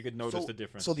could notice the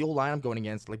difference. So the old line I'm going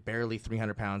against, like barely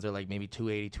 300 pounds. They're like maybe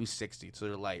 280, 260. So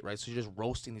they're light, right? So you're just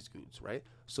roasting these dudes, right?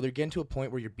 So they're getting to a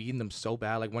point where you're beating them so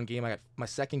bad. Like one game, my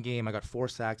second game, I got 4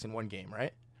 sacks in one game,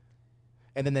 right?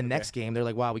 And then the next game, they're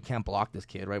like, wow, we can't block this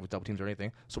kid, right, with double teams or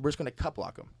anything. So we're just going to cut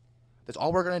block him. That's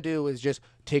all we're going to do is just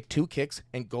take 2 kicks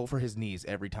and go for his knees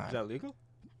every time. Is that legal?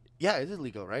 Yeah, it is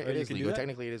legal, right? Oh, It you is can do legal. that?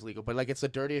 Technically, it is legal. But, like, it's the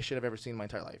dirtiest shit I've ever seen in my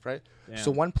entire life, right? Damn.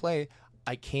 So one play,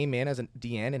 I came in as a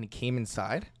DN, and he came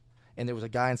inside, and there was a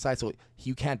guy inside. So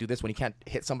you can't do this when you can't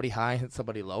hit somebody high and hit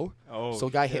somebody low. Oh, So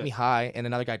a guy hit shit. me high, and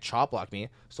another guy chop blocked me.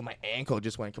 So my ankle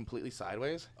just went completely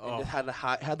sideways. Oh. And it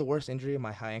had the worst injury of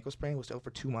my high ankle sprain. Was out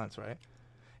for 2 months, right?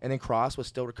 And then Cross was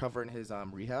still recovering his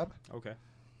rehab. Okay.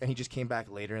 And he just came back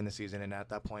later in the season, and at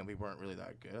that point, we weren't really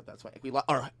that good. That's why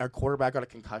our quarterback got a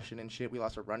concussion and shit. We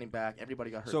lost our running back.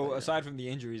 Everybody got hurt. So that year. aside from the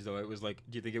injuries, though, it was like,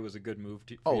 do you think it was a good move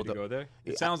for Oh, you to go there?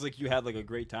 It yeah. sounds like you had like a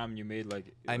great time and you made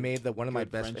like. I made one of my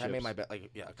good best. I made friendships.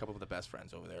 my a couple of the best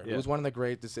friends over there. Yeah. It was one of the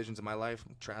great decisions of my life,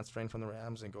 transferring from the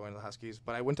Rams and going to the Huskies.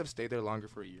 But I wouldn't have stayed there longer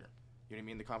for a year. You know what I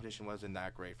mean? The competition wasn't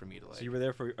that great for me to like. So you were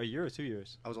there for a year or 2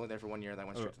 years? I was only there for 1 year, then I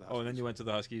went straight to the Oh, Huskies. and then you went to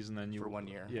the Huskies, and then you for 1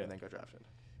 year, Yeah. and then got drafted.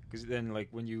 Because then, like,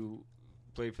 when you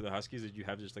played for the Huskies, did you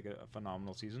have just like a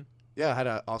phenomenal season? Yeah, I had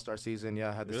an all-star season. Yeah,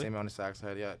 I had the Really? same amount of sacks.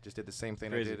 I had, just did the same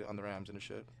thing Crazy. I did on the Rams and the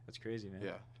shit. That's crazy, man.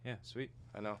 Yeah, Yeah, sweet.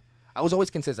 I know. I was always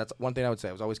consistent. That's one thing I would say.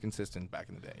 I was always consistent back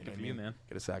in the day. You know Good what for I you, mean? man.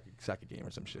 Get a sack a game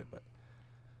or some shit, but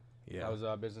yeah. That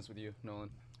was business with you, Nolan.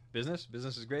 Business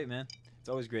is great, man. It's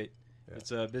always great. Yeah.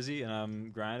 It's busy, and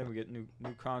I'm grinding. We get new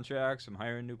contracts. I'm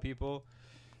hiring new people.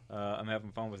 I'm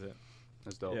having fun with it.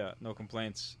 That's dope. Yeah, no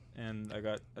complaints. And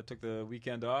I took the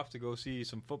weekend off to go see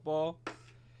some football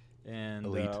and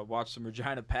Elite. watch some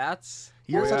Regina Pats.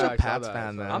 You're Oh, such yeah, a I saw Pats that, I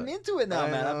fan, saw man. that. I'm into it now, I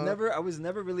man. know. I was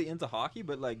never really into hockey,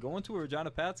 but like going to a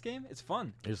Regina Pats game, it's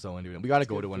fun. You're so into it. We got to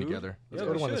go good to one food. together. Let's Yeah,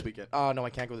 go we to one this should. weekend. Oh, no, I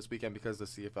can't go this weekend because the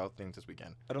CFL thing's this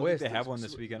weekend. I don't Wait, think they it's have the one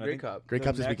this weekend. I Grey think Cup. Great the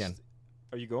Cups this next- weekend.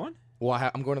 Are you going? Well,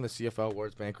 I'm going to the CFL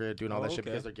Awards banquet, doing all Oh, that shit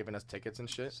okay. because they're giving us tickets and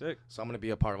shit. Sick. So I'm going to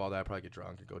be a part of all that. Probably get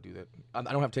drunk and go do that. I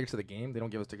don't have tickets to the game. They don't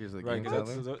give us tickets to the Right, game. 'cause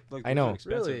sadly. like, I those are know.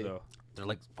 expensive, Really? though. They're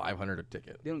like $500 a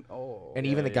ticket. They don't- oh. And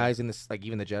Yeah, even the yeah. guys in this, like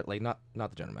even the jet, like not the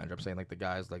general manager. I'm saying like the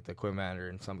guys, like the equipment manager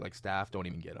and some like staff don't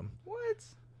even get them. What?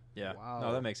 Yeah. Wow.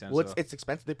 No, that makes sense. Well, though. it's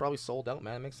expensive. They probably sold out,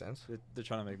 man. It makes sense. They're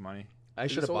trying to make money. I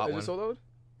Is should it have sold- bought is one. it sold out?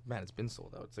 Man, it's been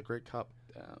sold out. It's a great cup.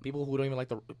 Damn. People who don't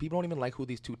even like who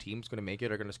these two teams gonna make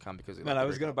it are gonna just come because they Man, like I the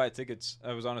was Grey gonna Cup. buy tickets.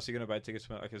 I was honestly gonna buy tickets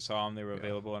when I saw them. They were Yeah.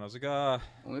 available, and I was like, ah.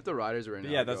 Only if the Riders were in.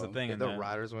 Yeah, I'd that's the go. thing. If And the then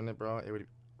Riders win it, bro, it would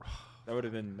that would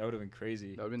have been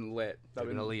crazy. That would have been lit. have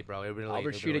been elite, bro. It would been elite. Albert It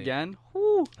would've Street been elite. again.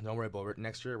 Whoo. Don't worry about it.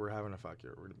 Next year we're having a fuck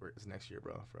year. It's next year,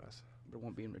 bro, for us. But it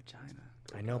won't be in Regina.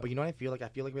 I know, but you know what I feel like? I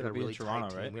feel like we had a It'll be in really Toronto,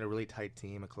 tight right? team. We had a really tight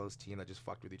team, a close team that just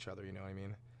fucked with each other. You know what I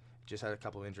mean? Just had a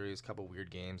couple injuries, a couple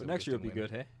weird games. But and we next just year will be didn't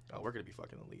good, win. hey? Oh, we're gonna be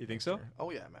fucking elite. You think next so? year. Oh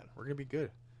yeah, man. We're gonna be good. You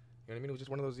know what I mean? It was just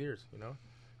one of those years, you know.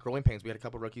 Growing pains. We had a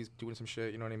couple rookies doing some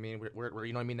shit. You know what I mean? We're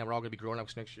you know what I mean? Now we're all gonna be growing up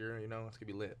next year. You know, it's gonna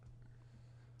be lit.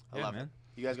 I Yeah, love man.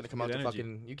 it. You guys gonna come Good out to energy.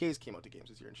 fucking? You guys came out to games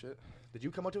this year and shit. Did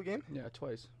you come out to a game? Yeah,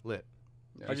 twice. Lit.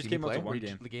 Yeah, I Did you just see came me out to play? one Were you-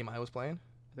 game. The game I was playing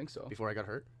I think so. before I got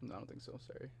hurt. No, I don't think so.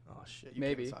 Sorry. Oh shit. You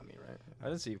Maybe. saw me, right? I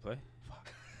didn't see you play.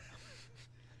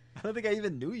 I don't think I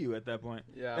even knew you at that point.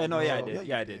 Yeah. no, yeah, I Oh, did. you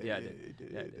Yeah, I did. Yeah, I you did. you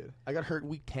Yeah, I you did. I got hurt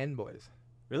week 10, boys.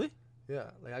 Really? Yeah,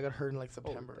 like I got hurt in like Oh,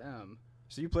 September. damn.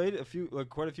 So you played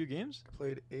quite a few games? I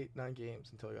played 8-9 games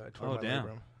until I tore Oh, my damn.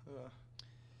 labrum.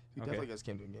 You Okay. definitely guys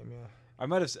came to a game, yeah. I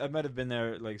might have been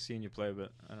there, like seeing you play,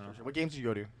 but I don't know. For sure. What games did you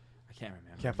go to? I can't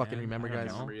remember. Can't fucking man. remember, I don't guys.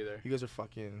 know. Remember either. You guys are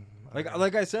fucking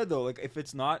Like I said though, like if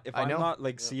I I'm know. not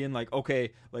like Yeah. seeing like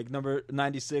okay, like number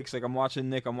 96, like I'm watching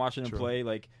Nick, I'm watching him True. play,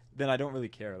 like then I don't really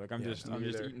care. Like I'm Yeah, just me I'm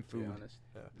just Either, eating to be food. honest.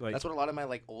 Like that's what a lot of my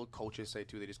like old coaches say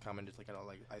too. They just come and just like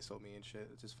like ISO me and shit.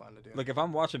 It's just fun to do. like if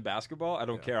I'm watching basketball, I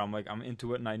don't Yeah. care. I'm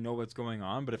into it and I know what's going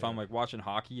on. But if I'm Yeah. like watching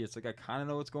hockey, it's like I kind of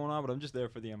know what's going on, but I'm just there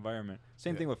for the environment.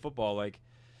 Same Yeah. thing with football. Like,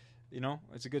 you know,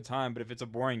 it's a good time, but if it's a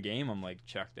boring game, I'm like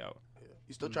checked out.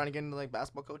 You still trying to get into like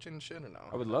basketball coaching and shit or no?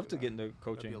 I would love to Fucking, get into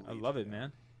coaching. I elite, love it, yeah.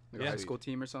 man. Like Yeah. a high school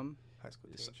team or something. High school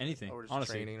team shit? Anything. Or just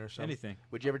Honestly, training or something. anything.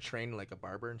 Would you ever train like a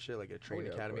barber and shit, like a training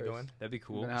yeah, of academy course. going? That'd be I'm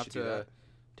cool. gonna have should do to that.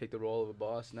 take the role of a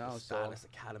boss now. So Stylist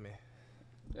Academy.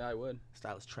 yeah, I would.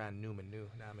 Stylist Tran Newman new.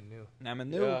 Naman new. Naman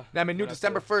new. Yeah. Naman new Gonna have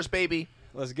December to- 1st, baby.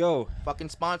 Let's go. Fucking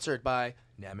sponsored by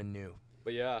Naman new.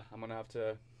 But yeah, I'm gonna have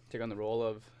to take on the role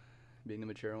of being the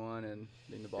mature one and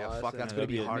being the boss. Yeah, fuck, and that's Yeah, gonna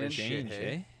be that'd hard a as shit, change,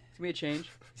 hey? It's gonna be a change.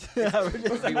 Yeah, we're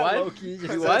just Be what? low-key just- Be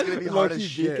That's what? gonna be hard as Low-key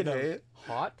shit, beaking 'em. hey?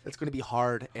 Hot? It's gonna be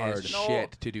hard as Hard. No.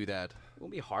 shit to do that. It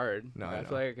won't be hard. No, but I I know.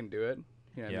 feel like I can do it.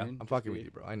 You know what Yeah. I mean? I'm Just fucking be- with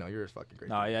you, bro. I know you're a fucking great.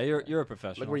 No, dude. yeah, you're a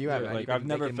professional. Look where you at, You're- man. Like You've been I've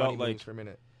never making felt money moves like for a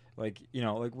minute. like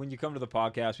when you come to the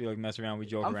podcast, we like mess around, we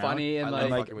joke I'm around. funny and I love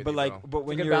like, fucking with but you, like, bro. but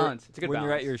when good you're balance. It's a good when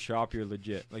you're at balance. your shop, you're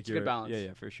legit. Like It's a you're good balance.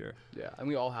 Yeah, for sure. yeah, and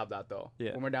we all have that though.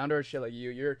 Yeah. When we're down to our shit, like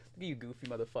you're look at you goofy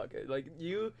motherfucker. Like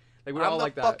you, like we're I'm all the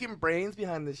like that. fucking brains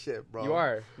behind this shit, bro. You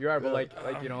are, but Yeah.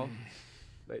 like you know,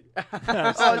 like.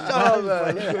 Oh, shut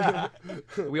up, man.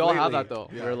 We all have Lately, that though.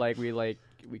 yeah. We're like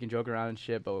we can joke around and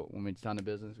shit, but when it's down to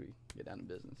business, we get down to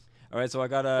business. All right, so I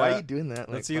got Why are you doing that?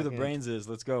 let's see who the brains is.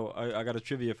 Let's go. I got a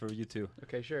trivia for you two.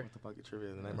 Okay, sure. What the fuck is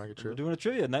trivia? The night market We're trivia. doing a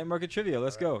trivia, night market trivia.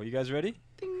 Let's go. You guys ready?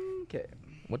 Okay.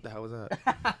 What the hell was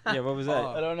that? Yeah. What was that?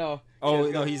 I don't know. Oh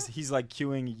Let's no, go. he's like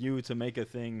cueing you to make a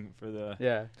thing for the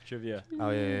Yeah. trivia. Oh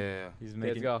yeah. He's Okay,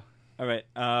 making. let's go. All right.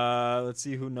 Let's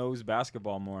see who knows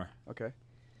basketball more. Okay.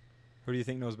 Who do you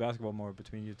think knows basketball more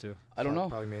between you two? I don't know.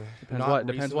 Probably me. Depends Not what.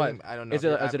 Depends recently, what. I don't know. Is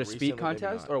if it you is it a have speed recently, maybe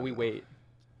contest not. or I we don't know. wait?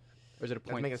 Or is it a Let's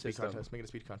point make it a speed system? contest. Make it a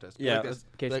speed contest. Yeah, Like let's- this.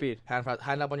 Okay, Like, speed.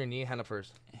 Hand up on your knee. Hand up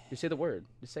first. You say the word.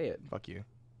 Just say it. Fuck you.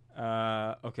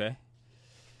 Okay.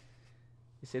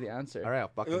 You say the answer. All right, I'll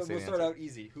fucking We'll say the start answer. out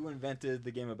easy. Who invented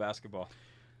the game of basketball?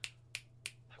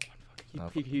 Oh,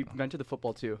 He fuck no. invented the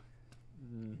football too.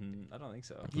 I don't think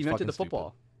so. He That's invented fucking the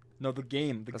football. No, the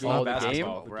game. The That's game not of the game?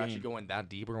 basketball. We're actually going that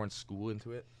deep. We're going school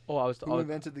into it. Oh, I was. Who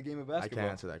invented the game of I basketball?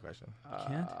 can't answer that question.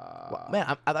 can't?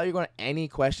 Man, I thought you were going any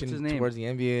question What's his name? towards the NBA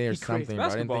or He created something. Bro. I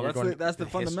didn't Basketball. think you were going That's the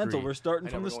to fundamental. history. We're starting I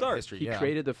know from we're the going start. history, He yeah.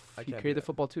 created the I he can't created do the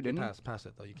football too, didn't he? Pass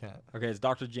it though. You can't. Okay, it's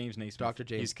Dr. James Naismith. Dr.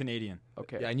 James. He's Canadian.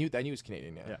 Okay. Yeah, I knew he was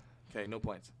Canadian. Yeah. Yeah. Okay, no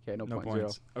points. Okay. No, No point.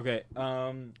 points. Okay.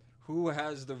 Who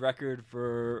has the record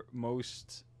for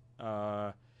most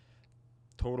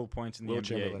total points in the Will NBA?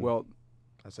 Chamberlain. Well,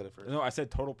 I said it first. No, I said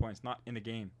total points, not in the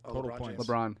game. Oh, Total LeBron points. James.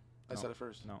 LeBron. I No. said it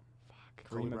first. No.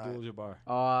 Kobe Kareem Bryant. Abdul-Jabbar.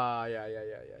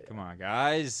 Yeah. Come on,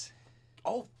 guys.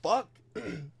 Oh fuck.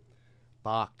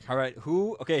 Fuck. All right.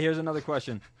 Okay, here's another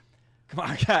question. Come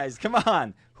on, guys. Come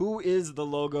on. Who is the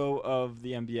logo of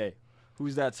the NBA?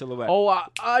 Who's that silhouette? Oh,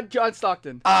 John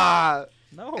Stockton. Ah,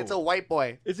 no. it's a white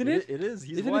boy. Isn't it? It is.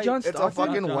 He's Isn't it white. John It's a Stockton?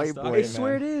 fucking John white Stockton. boy. I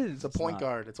swear it man. is. It's a point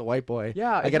guard. It's a white boy.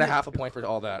 Yeah, I get isn't a it- half a point for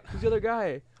all that. Who's the other guy? I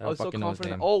I don't was so fucking know his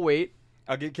confident. name. Oh wait,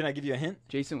 Can I give you a hint?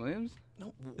 Jason Williams.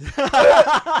 No.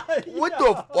 What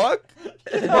the fuck?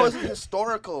 That was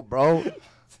historical, bro.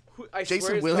 I swear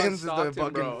Jason it's Williams John is the Stockton,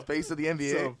 fucking bro. face of the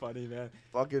NBA. So funny, man.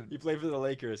 Fucking. He played for the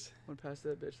Lakers. I'm gonna pass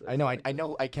that bitch. I know. I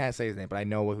know. I can't say his name, but I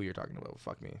know who you're talking about.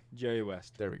 Fuck me. Jerry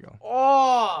West. There we go.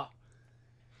 Oh.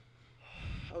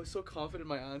 I was so confident in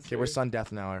my answer. Okay, we're Sun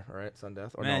Death now, all right? Sun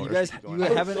Death. Or Man, no, you or guys keep you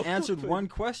going. haven't So answered confident. one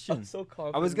question. I'm so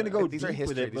confident. I was gonna go These are deep with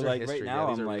history. it, These but are like history. right Yeah, now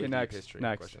these I'm are like, deep Next, history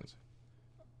next. questions.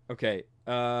 okay.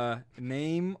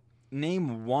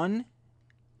 Name one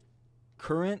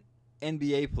current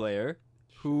NBA player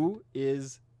who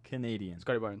is Canadian.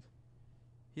 Scotty Barnes.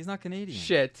 He's not Canadian.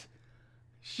 Shit.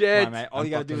 Come on, man. All I'm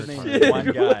you gotta do is fucking name retarded.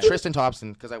 one guy. Tristan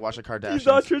Thompson, because I watched the Kardashians. He's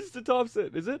not Tristan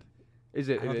Thompson, is it? Is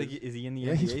it? I don't It think is. is he in the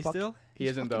Yeah, he's NBA fuck- still? He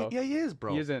isn't though. Yeah, he is,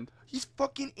 bro. He isn't. He's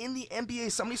fucking in the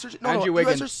NBA. Somebody search it. No, Andrew no, you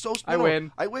guys Wiggins. are so. I no,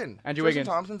 win. I win. Andrew Tristan Wiggins.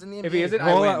 Thompson's in the NBA. If he isn't,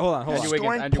 Hold I on, win. hold on, hold He's on. Andrew scoring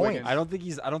Wiggins. Andrew points. Wiggins.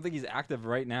 I don't think he's active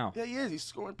right now. Yeah, he is. He's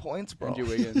scoring points, bro. Andrew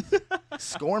Wiggins.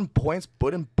 Scoring points,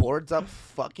 putting boards up.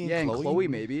 Fucking Yeah, and Chloe. Chloe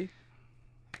maybe.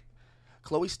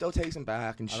 Chloe still takes him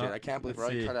back and I shit. don't- I can't believe,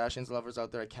 let's right? see. Kardashians lovers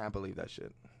out there. I can't believe that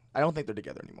shit. I don't think they're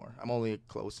together anymore. I'm only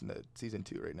close in the season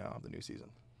 2 right now of the new season.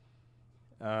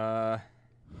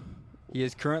 He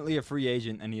is currently a free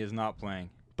agent and he is not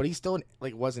playing. But he's still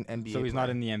like was an NBA. So he's not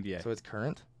player. in the NBA. So it's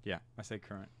current. Yeah, I said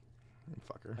current.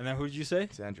 Fucker. And then who did you say?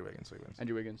 It's Andrew Wiggins. So he wins.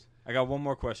 Andrew Wiggins. I got one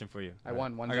more question for you. I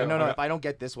won. I No, got- no. If I don't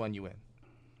get this one, you win.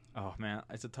 Oh man,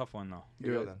 it's a tough one though. You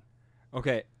Do go it. then.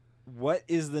 Okay, what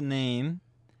is the name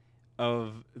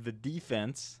of the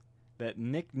defense that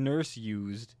Nick Nurse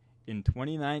used in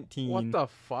 2019 What the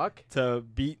fuck? to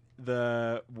beat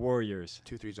the Warriors?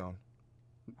 2-3 zone.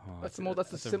 Oh, That's the most. That's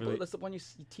the a simple. really- that's the one you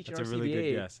teach in That's our a really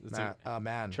CBA. good guess.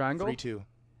 Man. Triangle? 3-2.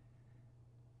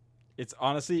 It's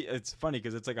honestly, it's funny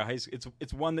because it's like a high.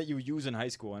 It's one that you use in high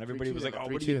school, and everybody 3-2 was like, then. "Oh,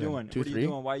 what are 3-2 you then. doing? What are 2-3? you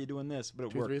doing? Why are you doing this?" But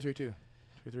it worked. 2-3, 3-2.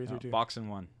 2-3, 3-2. Boxing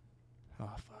one. Oh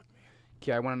fuck me.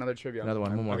 Okay, I want another trivia. Another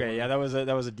one more. Okay, yeah, that was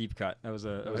a deep cut. That was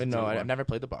a. No, deep I've one. never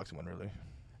played the boxing one really.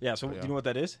 Yeah, so do you know what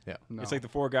that is? Yeah. No. It's like the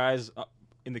 4 guys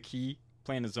in the key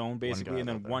playing the zone basically, guy and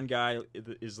then out there. one guy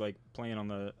is like playing on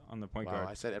the point Wow, guard.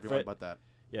 I said everyone Fred- but that.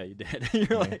 Yeah, you did.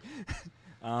 You're like,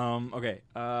 okay.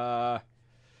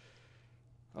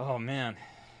 Oh man.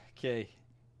 Okay.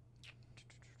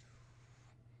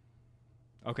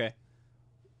 Okay.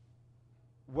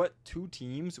 What 2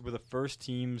 teams were the first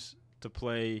teams to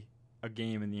play a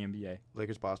game in the NBA?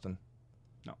 Lakers, Boston.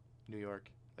 No. New York,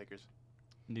 Lakers.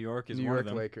 New York is New one York of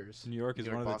them. Lakers. New York is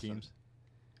New York, one of Boston. the teams.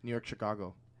 New York,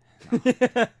 Chicago.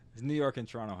 It's New York and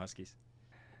Toronto Huskies.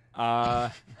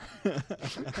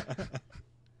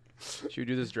 Should we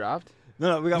do this draft?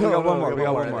 No, we got one more. We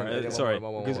got one more. Sorry.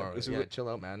 One Because- more. so Yeah, we- chill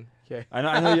out, man. Okay. I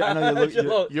know you're looking.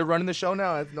 Chill out. You're running the show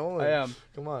now. It's Nolan. I am.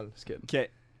 Come on. Just kidding. Okay.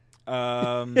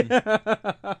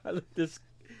 This.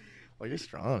 Oh, you're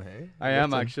strong, hey? I am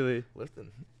Lifting. actually.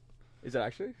 Lifting. Is it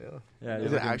actually? Yeah. Yeah.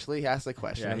 Is it actually? He asked the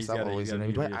question. Yeah, and he's stuff gotta- always, he's gotta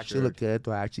you know, be do I actually look good?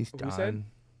 Do I actually Who stand? said?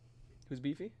 Who's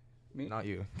beefy? Me? Not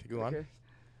you. Okay, go on. Okay.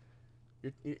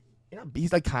 You're not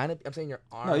beast. Like kind of. I'm saying your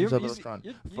arms No, you're are a little strong.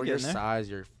 you're For your getting there. size,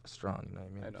 you're strong. You know what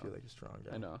I mean? I I know. feel like you're strong.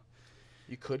 Yeah. I know.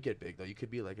 You could get big though. You could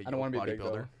be like a I don't want to be big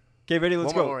bodybuilder. though. Okay, ready?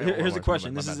 Let's One go. more, yeah, Here- one Here's more. the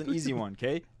question. My This is bad. an easy one.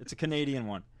 Okay, it's a Canadian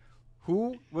one.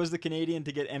 Who was the Canadian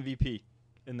to get MVP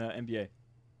in the NBA?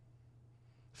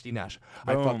 Steve Nash.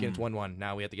 Boom. It's 1-1.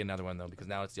 Now we have to get another one though because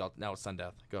now it's Sun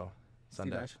Death. Go. Sun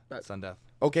Steve Death. Nash. That- Sun Death.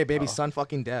 Okay, baby. Oh. Sun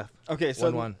fucking death. Okay,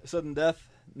 1-1. sudden death.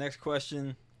 Next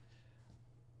question.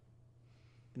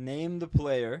 Name the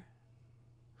player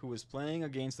who was playing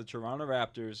against the Toronto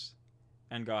Raptors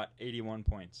and got 81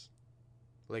 points.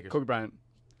 Lakers. Kobe Bryant.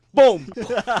 Boom.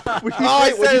 Oh,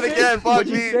 I said it again. Fuck What'd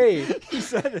you me. say?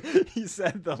 he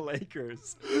said the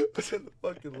Lakers. I said the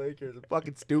fucking Lakers. I'm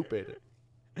fucking stupid.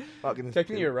 Fucking Technically,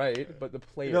 stupid. you're right, but the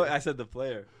player. No, I said the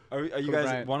player. Are you Kobe guys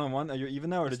Bryant. 1-on-1? Are you even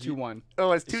now, or It's did you? 2-1.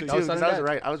 Oh, it's So 2-2. you- I was I was right.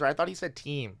 right. I was right. I thought he said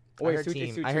team. Oh, wait, I heard it's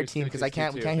team. 2-2, I heard it's team 2-2, because I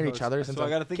can't. We can't hear No, each other. So Since I I'm-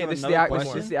 got to think Okay, of this is, another this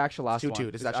question. is the actual last 2-2.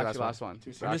 one. This is actually the last one. Two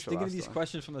This is the I'm just actual thinking of last these one.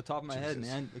 questions from the top of my head,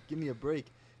 Jesus. man. Like, give me a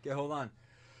break. Okay, hold on.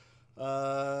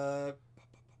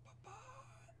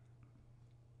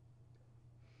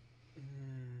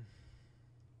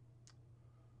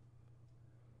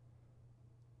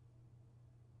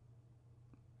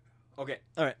 Okay,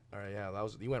 all right. All right, yeah, that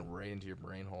was. You went right into your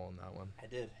brain hole in that one. I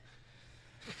did.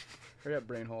 Hurry up,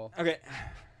 brain hole. Okay.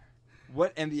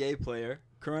 What NBA player,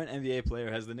 current NBA player,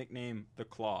 has the nickname the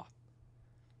Claw?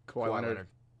 Kawhi Leonard.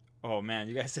 Oh man,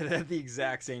 you guys said it at the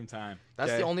exact same time. That's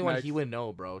Okay, the only one next. he would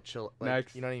know, bro. Chill. Like,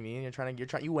 Next. You know what I mean?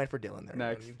 You went for Dylan there.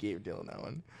 Next. You gave Dylan that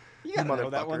one. You gotta know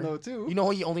that motherfucker. one though too. You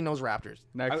know he only knows Raptors.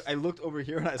 Next. I looked over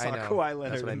here and I saw know. Kawhi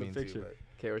Leonard That's what I in mean the too, picture. but-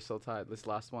 Okay, we're still tied. This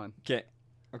last one. Okay,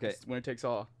 okay. It's winner takes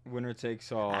all. Winner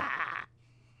takes all.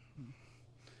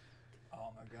 Oh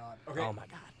my god. Okay. Oh my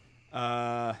god.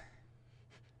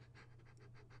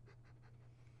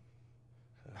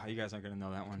 You guys aren't gonna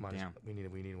know that one. Come on, Damn. we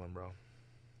need one, bro.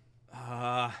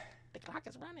 The clock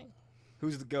is running.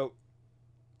 Who's the GOAT?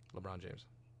 LeBron James.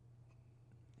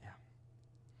 Yeah.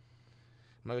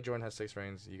 Michael Jordan has 6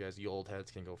 rings. You old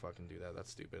heads can go fucking do that. That's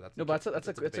stupid. That's No, but that's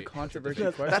a debate.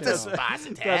 controversial question. That's a though.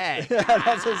 spicy That's, tag.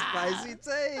 that's a spicy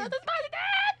take.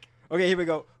 Okay, here we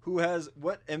go.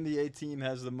 What NBA team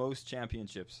has the most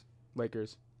championships?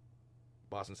 Lakers.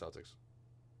 Boston Celtics.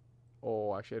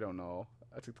 Oh, actually, I don't know.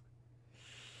 That's a,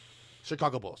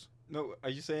 Chicago Bulls. No, are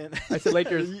you saying? I said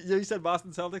Lakers. you said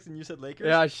Boston Celtics and you said Lakers?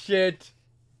 yeah, shit.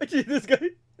 this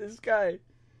guy.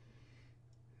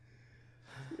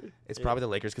 It's Yeah. probably the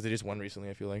Lakers because they just won recently.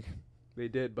 I feel like. They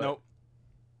did, but Nope.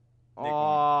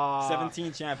 Oh,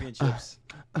 17 championships.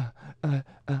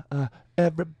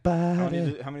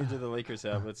 Everybody. How many do the Lakers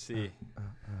have? Let's see.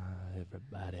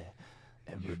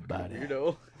 Everybody.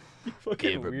 Weirdo. You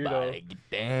fucking Everybody weirdo. get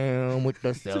down with the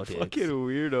It's a Celtics. fucking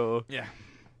weirdo. Yeah.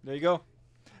 There you go.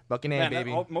 Fucking A, Man,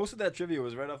 baby. most of that trivia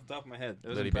was right off the top of my head. That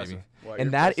was Literally, impressive. baby. Wow, And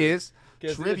you're that impressive. is Okay,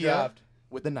 let's do the trivia draft.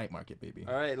 with the night market, baby.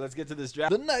 All right, let's get to this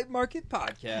draft. The Night Market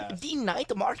Podcast. The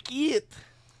night market.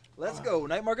 Let's go.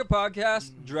 Night Market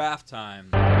Podcast, draft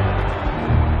time.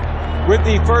 With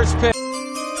the first pick.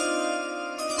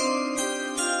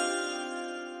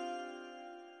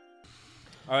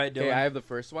 All right, Dylan. Okay, I have the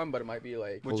first one, but it might be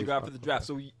like. what you Holy got fuck. for the draft?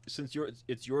 So since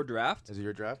it's your draft, Is it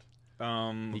your draft? He He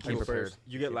came came prepared. first.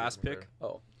 you get Came last prepared. pick.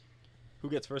 Oh, Who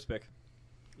gets first pick?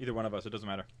 Either one of us. It doesn't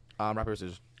matter. Rock, paper,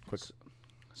 scissors. Quick.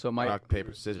 so my. Rock,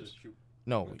 paper, scissors.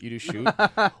 No, you do shoot.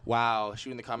 Wow.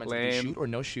 Shoot in the comments. Do you Lame. shoot or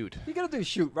no shoot? You gotta do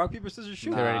shoot. Rock, paper, scissors,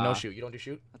 shoot. Okay, ready? No Nah. shoot. You don't do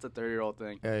shoot? That's a 30-year-old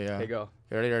thing. Yeah, yeah. Okay, go.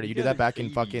 Ready? You You did guys that back are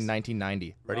in fucking babies.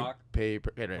 1990. Ready? Rock.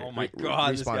 Paper. Okay, ready. Oh my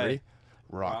God, this Respawn. guy. Ready?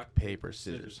 rock, paper,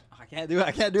 scissors. I can't do it.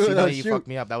 I can't do See, it. no, without you shoot. fucked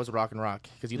me up. That was rock and rock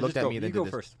because you You looked just at go. me and You then go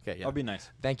did first. this. Okay, yeah. I'll be nice.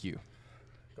 Thank you.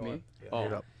 Me? Yeah, Oh.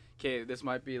 hit it up. Okay, this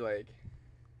might be like.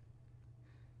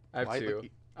 I have Why- two.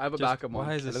 like, I have a just- backup one.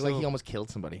 why is It it looked like so- he almost killed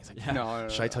somebody. He's like, Yeah. No,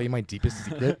 should I tell you my deepest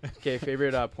secret? Okay,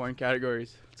 favorite porn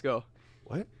categories. Let's go.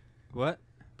 What? What?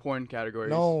 Porn categories.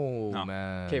 No.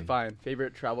 Man. Okay, fine.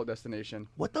 Favorite travel destination.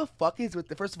 What the fuck is with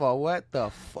the? First of all, what the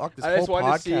fuck? This I whole just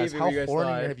wanted to see podcast. if How you guys horny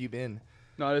thought- have you been?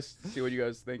 No, I just see what you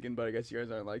guys thinking, but I guess you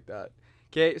guys aren't like that.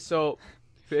 Okay, so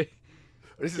This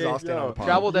is Okay, all stand yo, on the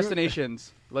travel pod.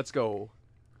 destinations. Let's go.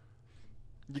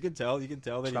 You can tell that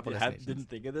Travel he destinations. didn't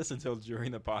think of this until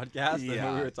during the podcast. And Yeah.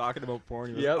 when we were talking about porn,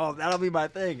 he was Yep. like, "Oh, that'll be my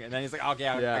thing." And then he's like, "Okay,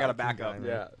 I Yeah. got to back up." Fucking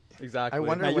Yeah, exactly. I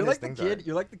wonder Now, when you're his like the things kid. are.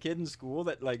 You're like the kid in school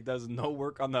that like does no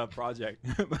work on the project.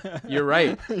 You're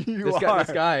right. you This are.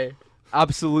 guy,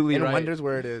 absolutely And right. wonders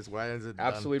where it is. Why is it done?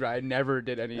 Absolutely right. I never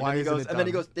did any. Why And, he isn't goes, it and then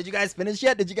he done? goes, "Did you guys finish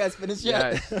yet? Did you guys finish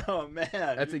yet?" Yes. Oh man,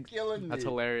 That's you're a- killing me. That's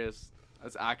hilarious.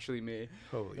 That's actually me.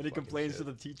 Holy And he fucking complains shit.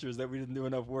 to the teachers that we didn't do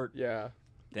enough work. Yeah.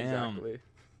 Damn. Exactly.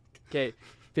 Okay,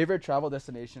 favorite travel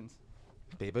destinations.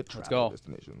 Favorite Let's travel go.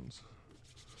 destinations.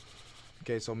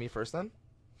 Okay, so me first then.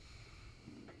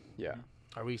 Yeah.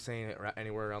 Are we saying it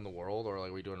anywhere around the world, or like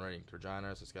are we doing right in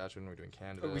Regina, Saskatchewan? Are we doing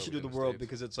Canada? We should do the doing world States?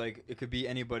 because it's like it could be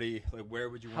anybody. Like where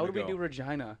would you want How to do go? we do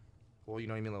Regina? Well, you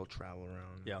know what I mean, a little travel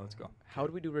around. Yeah, let's go. How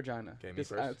do we do Regina? Okay, me This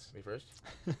first. adds- Me first.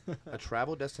 A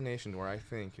travel destination where I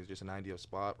think is just an ideal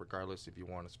spot, regardless if you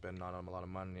want to spend not a lot of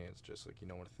money. It's just like, you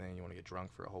know what thing, you want to get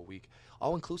drunk for a whole week.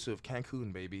 All inclusive,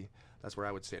 Cancun, baby. That's where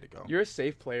I would say to go. You're a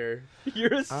safe player.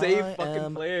 You're a safe I fucking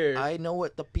am- player. I know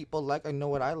what the people like. I know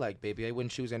what I like, baby. I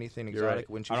wouldn't choose anything You're right. exotic.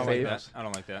 Wouldn't I choose don't like anything that. else. I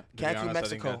don't like that. To be Cancun, honest,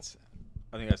 Mexico.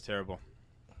 I think that's terrible.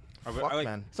 Fuck,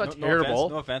 man. It's not no terrible.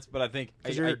 No offense, but I think I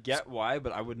 'Cause you're- get why,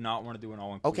 but I would not want to do an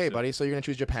all-inclusive. Okay, buddy. So you're gonna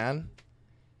choose Japan?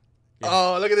 Yeah.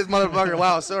 Oh, look at this motherfucker!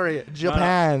 Wow, sorry,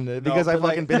 Japan. Because I've but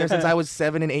like- fucking been there since I was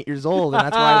 7 and 8 years old, and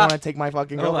that's why I want to take my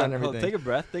fucking Hold girlfriend on, and hold on, everything. take a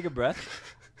breath. Take a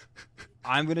breath.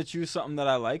 I'm gonna choose something that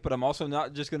I like, but I'm also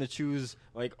not just gonna choose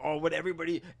like, oh, what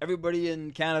everybody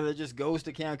in Canada just goes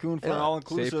to Cancun for Yeah. an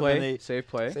all-inclusive. Safe play. And they, Safe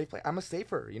play. Safe play. I'm a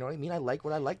safer. You know what I mean? I like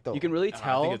what I like, though. You can really I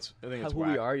tell think it's who we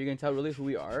whack. are. You can tell really who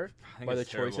we are I think by the it's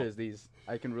terrible. choices. These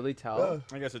I can really tell Yeah. I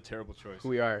think that's a terrible choice. who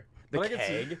we are. The But I can see-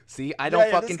 keg. See, I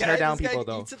don't fucking this tear guy- down this guy people,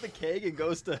 though. eats at the keg and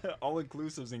goes to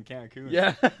all-inclusives in Cancun.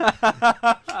 Yeah.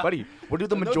 Buddy, what do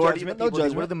the No majority judgment, of no people do? What do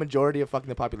judgment. the majority of fucking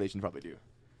the population probably do?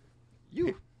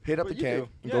 You. Hit up What the you keg do. and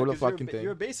Yeah, go to the 'cause you're fucking thing.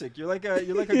 You're basic. You're like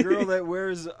a girl that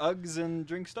wears Uggs and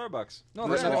drinks Starbucks. No,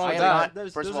 First there's of all, nothing I wrong am with not- that.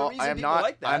 There's First of a all, reason I am people not.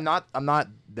 like that. I'm not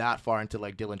that far into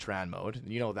like Dylan Tran mode.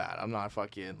 You know that. I'm not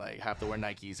fucking like have to wear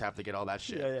Nikes, have to get all that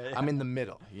shit. Yeah. I'm in the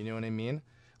middle. You know what I mean?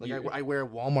 Like You- I wear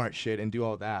Walmart shit and do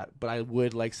all that, but I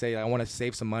would like say I want to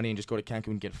save some money and just go to Cancun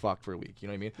and get fucked for a week. You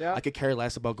know what I mean? Yeah. I could care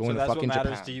less about going So to that's fucking what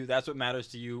matters Japan. to you. That's what matters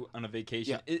to you on a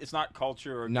vacation. Yeah. It's not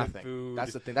culture or Nothing. good food.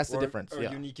 That's the thing. That's the or- difference. Or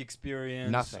Yeah. unique experience.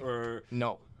 Nothing. Or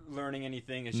No. learning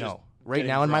anything. It's just No. Right getting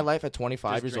now in my drunk. life at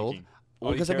 25 Just years old, drinking. well,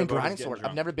 All you because I've care been about is grinding so getting hard. I've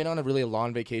drunk. never been on a really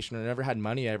long vacation or never had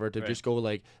money ever to Right. just go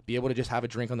like be able to just have a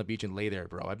drink on the beach and lay there,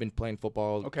 bro. I've been playing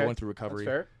football, Okay. going through recovery.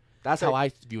 That's fair. That's how I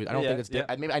view it. I don't Yeah, think it's. yeah.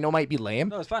 I know it might be lame.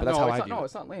 No, it's fine. But that's no, how it's I not, view no, it.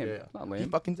 it's not lame. Yeah. It's not He lame.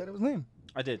 fucking said it was lame.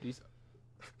 I did.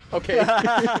 Okay.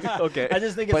 Okay. I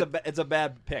just think it's a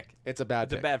bad pick. It's a bad.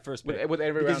 It's a pick. bad first pick. With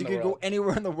every Because round you in the could go world.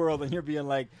 anywhere in the world and you're being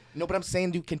like, No, but I'm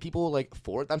saying, dude, can people like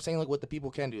afford? I'm saying like what the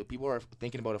people can do. People are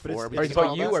thinking about But it's- afford. it's Are you thinking talking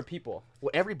all about you that. or people?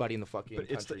 Well, everybody in the fucking but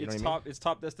it's country. You know it's what I mean? top it's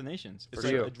top destinations. It's For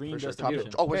like you. a dream For sure, top-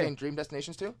 destination. Oh, we're Okay. saying dream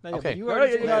destinations too? No, yeah, Okay. but you No,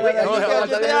 already no, said- no, no, Wait, no, no, no, no, no, let me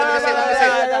say, no, let me say, no, let me say, no, let me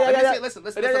say, no, let me no, say, no, listen,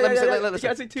 no, no, no, no, listen. you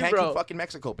can't say two, Cancun, bro. fucking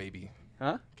Mexico, baby.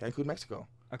 Huh? Cancun, Mexico.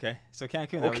 Okay, so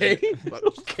Cancun. that was Okay. it.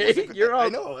 Okay, you're I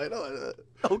up. know.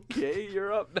 Okay,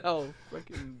 you're up now.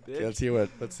 Fucking bitch. Okay, let's hear what.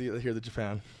 Let's hear the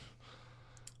Japan.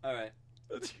 All right.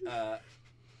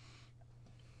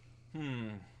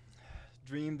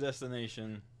 Dream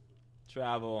destination,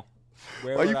 travel.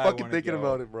 Where Why are you would I fucking wanna thinking go?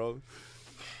 about it, bro?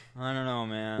 I don't know,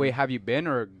 man. Wait, have you been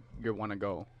or you want to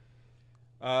go?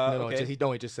 No, okay. he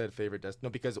just said favorite No,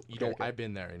 because you don't. okay. I've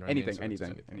been there. You know what I mean? Anything, So it's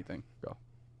anything, anything. Go.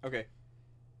 Okay.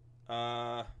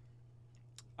 I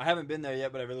haven't been there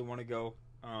yet, but I really want to go.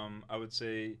 I would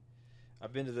say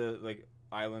I've been to the like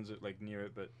islands like near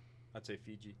it, but I'd say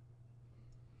Fiji.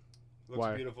 Looks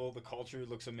Why? beautiful. The culture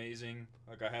looks amazing.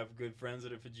 Like I have good friends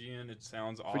that are Fijian. It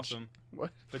sounds awesome.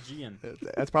 What? Fijian.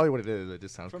 That's probably what it is. It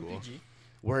just sounds From cool. Fiji.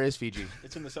 Where is Fiji?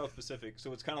 It's in the South Pacific,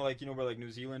 so it's kind of like where like New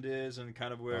Zealand is, and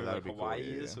kind of where Oh, that'd like be cool, Hawaii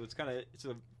yeah, is. yeah. So it's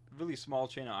a really small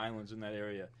chain of islands in that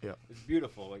area. Yeah. It's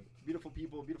beautiful, like beautiful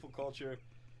people, beautiful culture.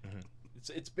 Mhm.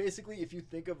 It's basically if you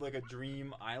think of like a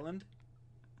dream island,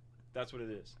 that's what it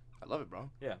is. I love it, bro.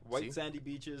 Yeah, white See? sandy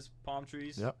beaches, palm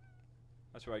trees. Yep.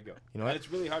 That's where I'd go. You know and what? it's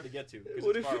really hard to get to because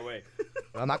What it's if far away.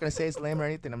 I'm not gonna say it's lame or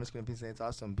anything. I'm just gonna say it's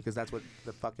awesome because that's what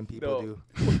the fucking people No.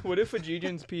 do. What if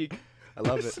Fijians peak? I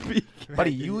love it. Speak.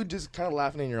 Buddy, you were just kind of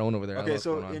laughing in your own over there. I don't know Okay, what's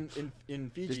so going on. in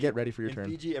Fiji, Just get ready for your in turn.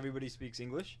 Fiji, everybody speaks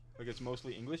English. Like it's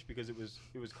mostly English because it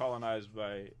was colonized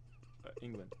by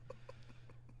England.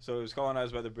 So it was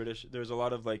colonized by the British. There's a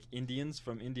lot of like Indians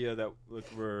from India that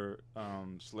were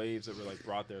slaves that were like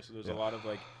brought there. So there's a lot of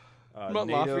like I'm not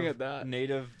laughing at that.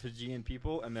 native Fijian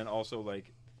people, and then also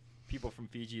like people from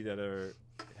Fiji that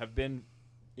have been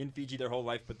in Fiji their whole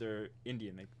life, but they're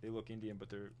Indian. They look Indian, but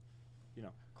they're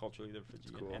culturally they're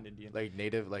Fijian cool. and Indian. Like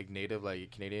native, like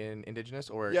Canadian indigenous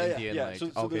or Yeah, Indian, yeah. like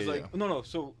So okay, there's like yeah. no.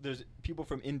 So there's people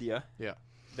from India. Yeah.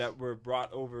 That were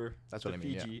brought over That's to what I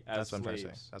mean. Fiji Yeah. as That's what I'm trying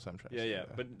slaves. to say. That's what I'm trying Yeah, to say.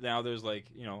 yeah. But now there's like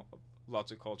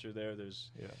lots of culture there.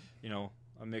 There's Yeah.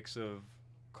 A mix of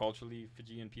culturally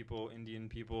Fijian people, Indian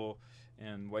people,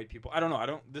 and white people. I don't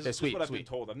know. This is sweet, what I've been sweet.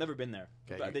 told. I've never been there.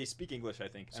 Okay, But you- they speak English, I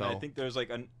think. So- And I think there's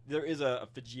like there is a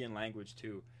Fijian language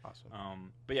too.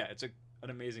 Awesome. But yeah, it's an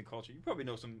amazing culture. You probably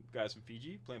know some guys from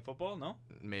Fiji playing football, no?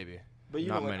 Maybe. But you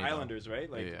Not know like many, though. Islanders,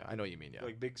 right? Like Yeah, I know what you mean. Yeah.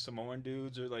 like big Samoan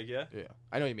dudes or like yeah. Yeah.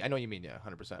 I know what you mean. I know what you mean. Yeah.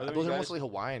 100%. Are there Those any are guys- mostly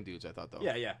Hawaiian dudes. I thought though.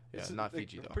 Yeah, yeah. Yeah, It's, not like,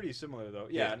 Fiji, though. Pretty similar though.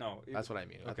 Yeah, no. That's what I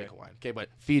mean. I Okay. think Hawaiian. Okay, but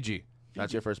Fiji. That's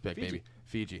Fiji. your first pick, Fiji. baby.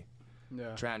 Fiji.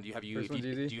 Yeah. Tran, do you First one's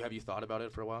easy. have you thought about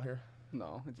it for a while here?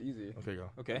 No, it's easy. Okay, go.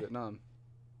 Okay. Vietnam.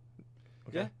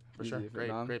 Okay. Yeah. For sure. Easy. Great,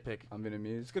 Vietnam. great pick. I'm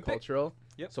Vietnamese. a good pick. Cultural.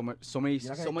 Yep. So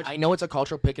much. I know it's a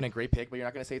cultural pick and a great pick, but you're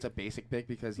not gonna say it's a basic pick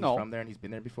because he's No. from there and he's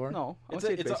been there before. No, I It's won't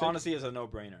say it's basic. honestly is a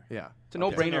no-brainer. Yeah. It's a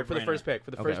no-brainer for the no-brainer. first pick.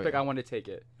 For the Okay, first pick, okay. I wanted to take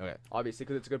it. Okay. Obviously,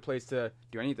 because it's a good place to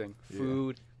do anything. Yeah.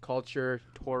 Food, culture,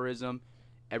 tourism,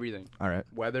 everything. All right.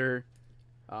 Weather.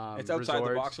 It's outside the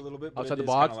resorts. box a little bit, but Outside it the is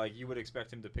box? kinda like you would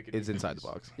expect him to pick it. It's inside the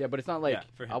box. Yeah, but it's not like Yeah,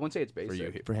 for him. I wouldn't say it's For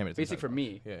basic. you, for him, it's Basic inside for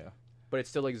the box. me. Yeah, But it's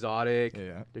still exotic. yeah,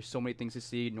 yeah. There's so many things to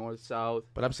see, north, south.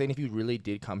 But I'm saying if you really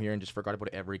did come here and just forgot about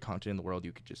every continent in the world,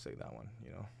 you could just say that one.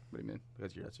 You know, What do you mean?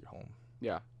 because that's your home.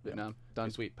 Yeah, Vietnam. Done.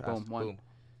 Okay, sweet. Pass. Boom. One. Boom.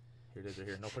 Here it is. Right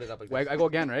here. No, put it up like Wait, this. I go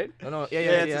again, right? No. Yeah,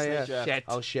 Yeah. it's a snake draft. Shit.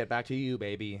 Oh shit! Back to you,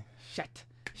 baby. Shit.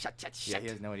 Shit. Yeah, he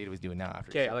has no idea what he's doing now.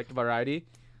 After. Okay, I like the variety.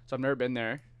 So I've never been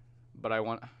there, but I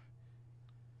want.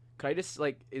 Could I just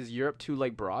like? Is Europe too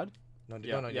like broad? No,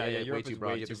 Yeah, no, yeah, yeah, way Europe too is broad.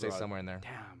 way You have to too say broad. somewhere in there.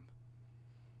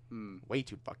 Damn. Way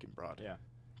too fucking broad. Yeah.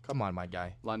 Come on, my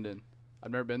guy. London.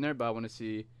 I've never been there, but I want to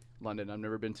see London. I've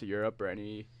never been to Europe or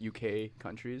any UK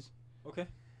countries, Okay.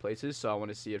 places, so I want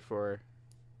to see it for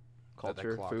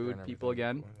culture, food, people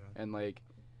again, and like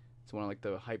it's one of like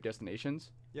the hype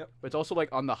destinations. Yep. But it's also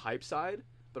like on the hype side,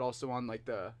 but also on like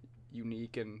the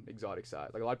unique and exotic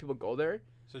side. Like a lot of people go there.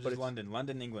 So But just it's-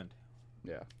 London, England.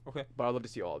 Yeah. Okay. But I'd love to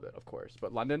see all of it, of course.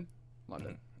 But London.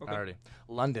 Okay. Okay. Alrighty.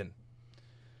 London.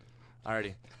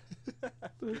 Alrighty.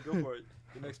 Go for it.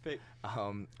 The next pick.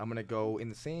 I'm gonna go in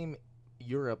the same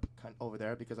Europe over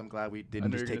there because I'm glad we I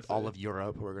didn't knew just you were take gonna all say of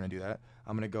Europe. We're gonna do that.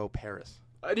 I'm gonna go Paris.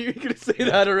 I knew you were gonna say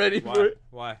that already. Why?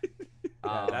 Why?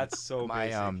 Um, That's so my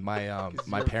basic. 'Cause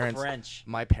my you're parents French.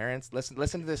 my parents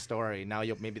listen to this story. Now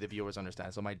you'll maybe the viewers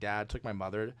understand. So my dad took my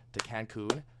mother to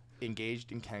Cancun,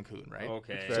 engaged in Cancun, right?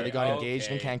 Okay. So they got Okay. engaged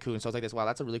in Cancun. So I was like this, wow,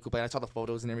 that's a really cool place. I saw the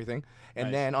photos and everything. And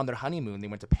Nice. then on their honeymoon, they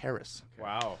went to Paris.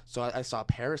 Wow. So I saw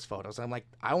Paris photos. And I'm like,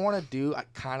 I want to do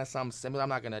kind of something similar. I'm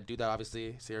not going to do that,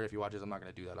 obviously. Sarah, if you watch this, I'm not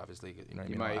going to do that, obviously. 'Cause, you know what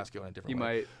I You mean? I'll might. ask you in a different You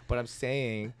way. might. But I'm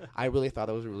saying, I really thought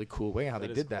that was a really cool way how That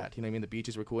they is did cool. that. You know what I mean? The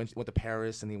beaches were cool. And went to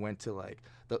Paris and they went to like,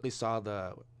 they saw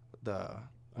the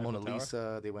Mona Tower?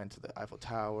 Lisa. They went to the Eiffel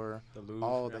Tower. The Louvre.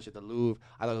 All yeah. that shit, the Louvre.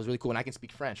 I thought it was really cool, and I can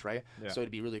speak French, right? Yeah. So it'd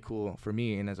be really cool for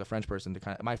me, and as a French person, to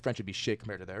kind of my French would be shit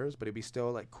compared to theirs, but it'd be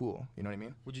still like cool. You know what I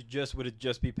mean? Would it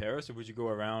just be Paris, or would you go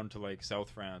around to like South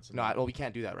France? and No, then- well, we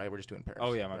can't do that, right? We're just doing Paris.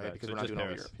 Oh yeah, my right? bad. Because So we're not just doing all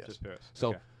Paris. Europe. Yes. Just Paris. So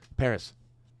Okay. Paris.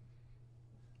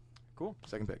 Cool.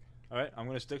 Second pick. All right, I'm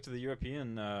gonna stick to the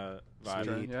European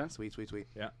vibe. Sweet, yeah. sweet.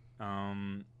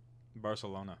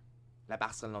 Barcelona. La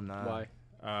Barcelona.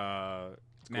 Why?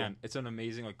 Man, it's an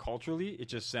amazing, like, culturally, it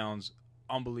just sounds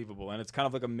unbelievable, and it's kind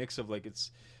of like a mix of like,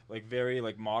 it's like very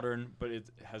like modern, but it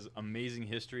has amazing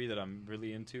history that I'm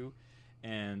really into,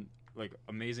 and like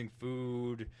amazing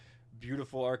food,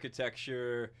 beautiful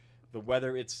architecture, the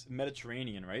weather. It's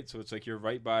Mediterranean, right? So it's like you're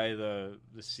right by the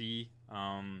sea.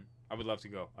 I would love to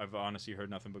go. I've honestly heard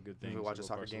nothing but good things. You watch a about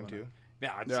soccer game Barcelona. too.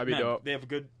 Yeah, it's, That'd be man, dope. they have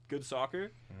good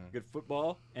soccer, Mhm. good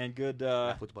football, and good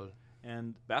Football.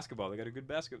 and basketball. They got a good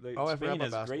basketball. Oh, I forgot Spain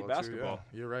about has great basketball. basketball. Too,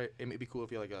 yeah. You're right. It'd be cool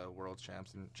if you had like a world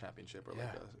championship or like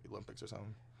Yeah. a Olympics or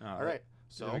something. All All right.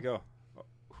 So there we go.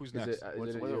 Who's Is next? it, What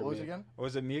is it was it me? again?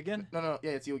 Was it me again? No,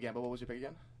 yeah, it's you again. But what was your pick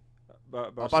again?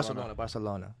 Barcelona.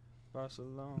 Barcelona.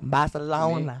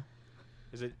 Barcelona.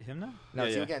 Is it him now? No,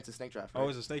 it's you yeah. again. It's a snake draft. Oh, Right?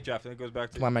 it's a snake draft. And it goes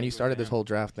back to. Come on, man. You goes started to this him. whole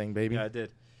draft thing, baby. Yeah, I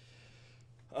did.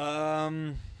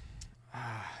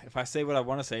 If I say what I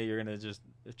want to say, you're gonna just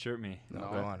chirp me. No, No.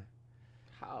 go on.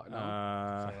 How?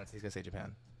 No. He's gonna say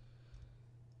Japan.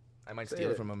 I might Say steal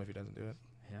it it. from him if he doesn't do it.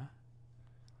 Yeah.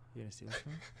 You gonna steal it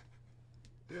from me?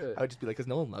 Good. I would just be like, because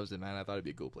no one loves it, man. I thought it'd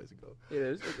be a cool place to go. It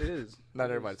is. It is. Not It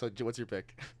is. everybody. So, what's your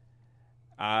pick?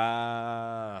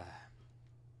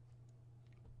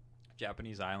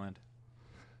 Japanese island.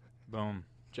 Boom.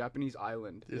 Japanese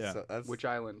island. Yeah. So that's Which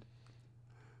island?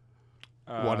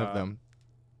 one of them.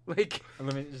 Like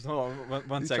Let me just hold on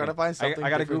one He's second. trying to find something I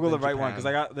gotta different Google the than right one because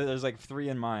Japan. there's like 3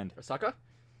 in mind. Osaka?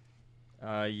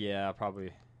 Yeah,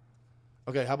 probably.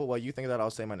 Okay, how about while you think of that, I'll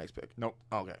say my next pick. Nope.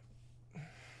 Oh, okay.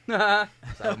 Okanagan.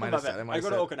 So I might have My said. bad. I go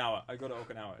to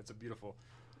Okinawa. It's a beautiful.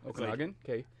 It's like-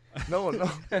 Okay. No.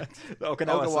 the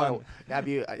Okinawa sun. Have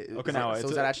you? Okinawa, So it's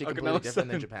is a- that actually completely Okinawa different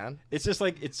than sun. Japan?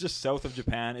 It's just south of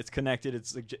Japan. It's connected.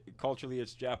 It's like culturally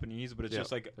it's Japanese, but it's Yeah.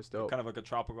 just like That's dope. kind of like a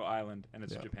tropical island, and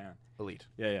it's Yeah. Japan. Elite.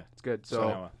 Yeah. It's good. So,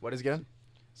 Okinawa. what is it again?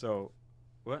 So,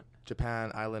 what?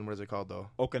 Japan island. What is it called though?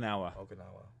 Okinawa.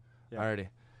 Okinawa. Yeah. Alrighty.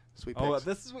 Sweet Oh, picks.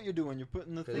 this is what you're doing. You're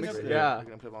putting the thing Picks up right there. Yeah. here. We're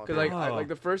gonna put them on Because paper. like Oh. like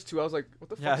the first two, I was like, what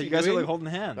the fuck? Yeah, is you he guys are doing? like holding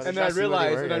hands. That's And then I just see what they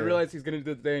realized, were, and I yeah. realized he's gonna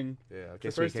do the thing. Yeah. The Okay.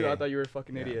 first two, I thought you were a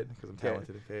fucking idiot. Because I'm Okay.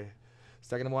 talented. Okay.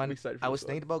 Second one, excited for I this was one.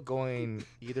 thinking about going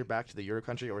either back to the Euro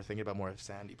country or thinking about more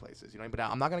sandy places. You know what I mean? But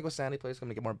I'm not gonna go sandy places. I'm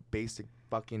gonna get more basic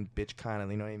fucking bitch kind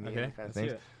of. You know what I mean? Okay. Kind of let's see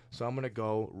things. So I'm gonna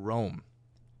go Rome,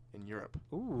 in Europe,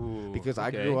 it. Ooh. because I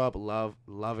okay. grew up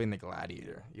loving the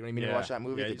Gladiator. You know what I mean? You watch that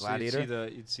movie, Yeah, The Gladiator.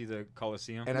 You'd see the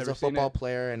Colosseum. And as Never a seen football it.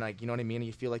 player, and like you know what I mean,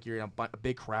 you feel like you're in a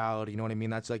big crowd. You know what I mean?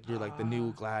 That's like you're like the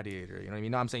new gladiator. You know what I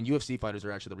mean? No, I'm saying UFC fighters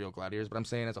are actually the real gladiators, but I'm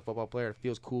saying as a football player, it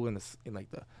feels cool in in like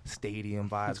the stadium vibes.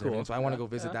 That's and everything. cool. So I want to Yeah, go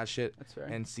visit yeah. that shit That's fair.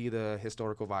 and see the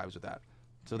historical vibes with that.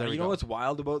 So there you we know go. what's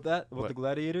wild about that? About What? the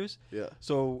gladiators? Yeah.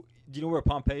 So, do you know where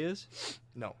Pompeii is?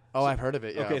 No. Oh, I've heard of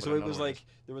it. Yeah. okay, but so I it know was where like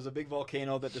there was a big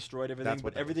volcano that destroyed everything, That's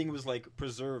what but that was. everything was like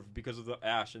preserved because of the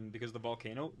ash and because of the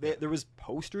volcano. There was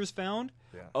posters found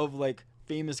Yeah. of like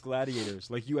famous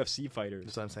gladiators, like UFC fighters.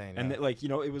 That's what I'm saying. And yeah. like, you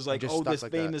know, it was like, just oh, stuck this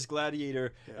like that. famous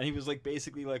gladiator, Yeah. and he was like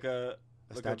basically like a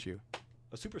like statue.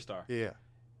 a superstar. Yeah.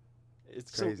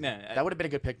 It's so Crazy. man, That would have been a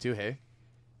good pick too. Hey.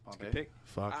 that's a good pick.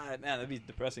 Fuck. Man, that'd be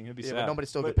depressing. It'd be Yeah, sad. but nobody's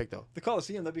still a good But pick though. The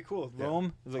Colosseum, that'd be cool. Yeah.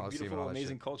 Rome is like Colosseum and beautiful, all that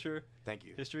amazing shit. culture, Thank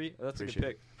you. history. That's a Appreciate good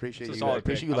pick. Appreciate It's a you. solid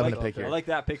Appreciate pick. you I loving like, the pick here. I like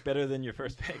that pick better than your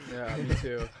first pick. Yeah, me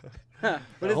too. But,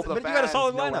 I hope the but you got a fans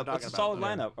solid know what I'm lineup. talking It's a about. solid Yeah.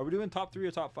 lineup. Are we doing top 3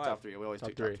 or top 5? Top 3. We always Top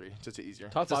do three. top 3. Just easier.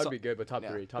 Top It's a five so- would be good, but top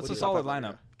Yeah. three. Top That's three. a solid Top five,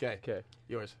 lineup. Okay. Okay.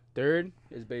 Yours. Third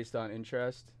is based on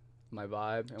interest, my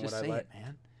vibe, and Just what I say like. it,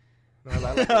 man. No, I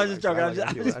like I it, was just joking. I I'm like it,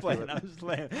 I just feel playing. it. I'm just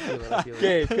playing. I feel it, I feel it.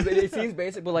 Okay, because it seems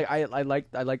basic, but like I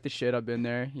like the shit. I've been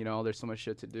there. You know, there's so much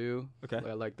shit to do. Okay.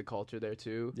 I like the culture there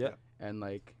too. Yeah. And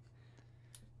like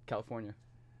California,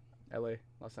 L.A.,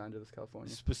 Los Angeles,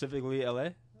 California, specifically LA.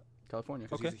 California.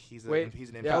 'Cause Okay. He's Wait. he's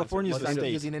an influencer. Yeah. California's Los the Angeles,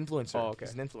 state. He's an influencer. Oh, okay.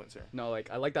 He's an influencer. No,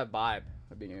 like I like that vibe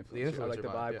of being an influencer. I like influencer the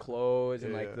vibe, vibe, yeah. clothes,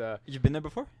 and Yeah, like yeah. the. You've been there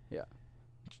before?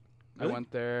 I Really?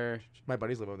 went there. My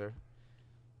buddies live over there.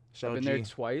 I've Shout been out there G.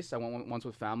 twice. I went once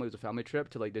with family. It was a family trip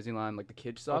to like Disneyland, like the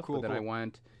kids stuff. cool, But then I cool.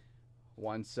 went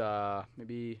once,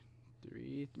 maybe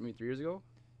 3 years ago,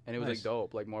 and it was Nice. like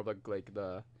dope. Like more of like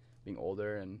the being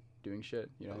older and doing shit.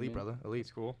 You know, what I Elite, mean? brother. Elite.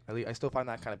 It's cool. Elite. I still find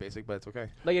that kind of basic, but it's okay.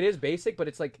 Like it is basic, but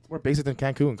it's like, We're basic than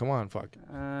Cancun. Come on, fuck.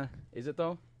 is it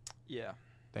though? Yeah.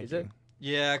 Thank Is you. it?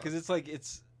 Yeah, because it's like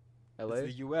it's L.A.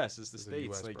 the U.S. It's the It's the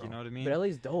states. US, like bro. you know what I mean. But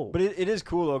LA's dope. But it is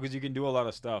cool though because you can do a lot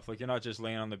of stuff. Like you're not just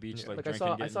laying on the beach Yeah. like like I drinking,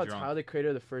 saw getting drunk. Tyler the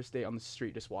Creator the first day on the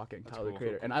street just walking. That's Tyler cool, the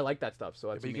Creator, cool, and I like that stuff. So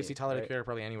Yeah, that's but you me, can see Tyler the right? Creator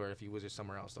probably anywhere if he was just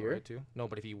somewhere else, though, Here? right? Too. No,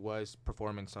 but if he was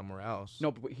performing somewhere else.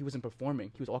 No, but he wasn't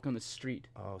performing. He was walking on the street.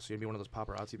 Oh, so you'd be one of those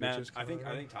paparazzi Man, bitches. I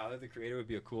think Tyler the Creator would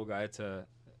be a cool guy to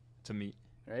meet.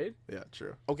 Right? Yeah,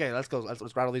 true. Okay, let's go.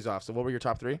 Let's rattle these off. So, what were your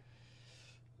top 3?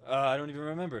 I don't even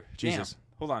remember. Jesus. Damn.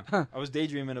 Hold on. Huh. I was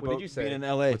daydreaming What about did you say? being in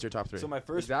LA. What's your top 3? So my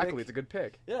first Exactly. pick, It's a good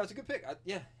pick. yeah, it's a good pick.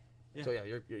 Yeah. So yeah,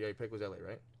 your pick was LA,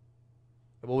 right?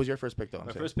 What was your first pick though?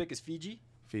 My first pick is Fiji.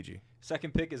 Fiji.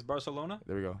 Second pick is Barcelona.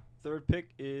 There we go. Third pick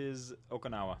is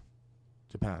Okinawa,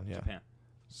 Japan. Yeah. Japan.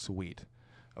 Sweet.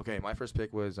 Okay, my first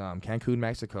pick was Cancun,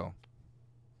 Mexico.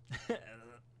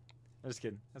 I'm just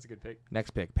kidding. That's a good pick.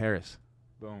 Next pick, Paris.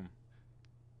 Boom.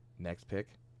 Next pick,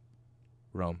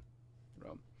 Rome.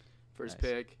 Rome. First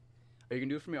Nice. pick. Are you gonna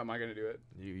do it for me? Or am I gonna do it?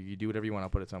 You do whatever you want. I'll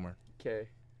put it somewhere. Okay.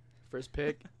 First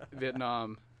pick,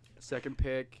 Vietnam. Second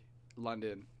pick,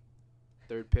 London.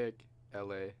 Third pick,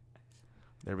 LA.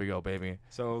 There we go, baby.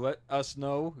 So let us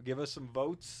know. Give us some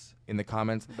votes. In the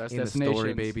comments, Best in the story,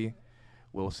 destinations. baby.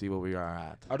 We'll see where we are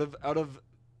at. Out of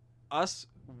us,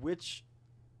 which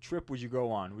trip would you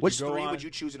go on? Which you go 3 on, would you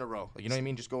choose in a row? You know what I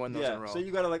mean? Just go in those in a row. So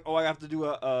you gotta like, I have to do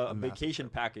a master vacation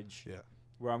trip. package. Yeah.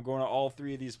 Where I'm going to all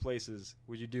 3 of these places.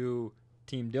 Would you do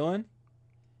Team Dylan,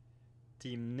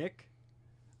 Team Nick,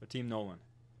 or Team Nolan?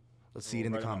 Let's see it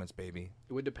in the Right on. comments, baby.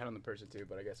 It would depend on the person too,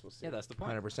 but I guess we'll see. Yeah, that's the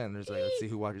point. 100%. There's like, let's see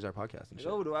who watches our podcast and shit.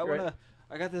 Oh, do I Right. wanna?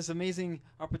 I got this amazing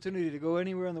opportunity to go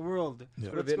anywhere in the world. Yeah.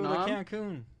 Go to Let's go Vietnam? to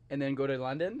Cancun. And then go to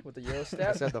London with the Euro I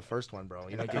step. said the first one, bro.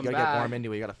 You know, you Come gotta get back. warm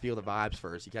into it. You gotta feel the vibes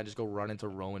first. You can't just go run into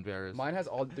Rome and Paris. Mine has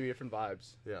all 3 different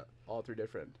vibes. Yeah, All 3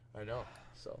 different. I know.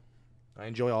 So I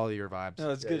enjoy all of your vibes. No,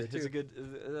 it's Yeah, good. me It's too. a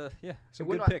good. Yeah, some It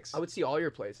good would- picks. I would see all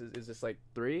your places. Is this like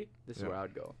 3? This is Yeah. where I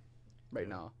would go. Right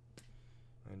Yeah. now.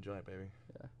 I enjoy it, baby.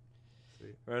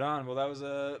 Right on. Well, that was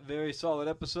a very solid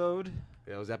episode.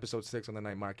 Yeah, it was episode 6 on the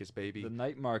Night Markets, baby. The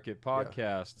Night Market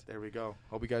podcast. There we go.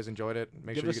 Hope you guys enjoyed it.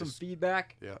 Make Give sure us you some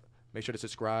feedback. make sure to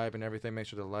subscribe and everything. Make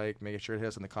sure to like. Make sure to hit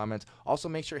us in the comments. Also,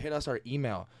 make sure to hit us our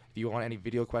email if you want any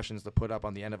video questions to put up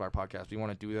on the end of our podcast. We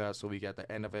want to do that so we at the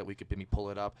end of it we could maybe pull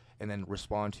it up and then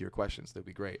respond to your questions. That'd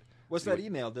be great. What's See that what-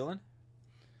 email, Dylan?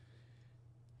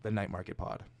 The Night Market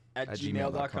Pod. At At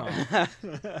gmail.com.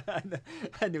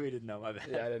 I knew he didn't know. My bad.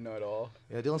 Yeah, I didn't know at all.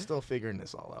 Yeah, Dylan's still figuring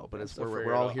this all out, but I'm it's still we're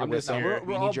figuring all it out. here I'm with just him. here. We're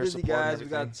We all need your busy support and guys. We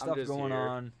got everything. stuff just going here.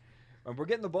 on. And we're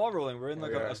getting the ball rolling. We're in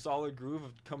like Yeah. a solid groove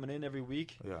of coming in every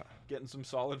week, Yeah, getting some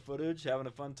solid footage, having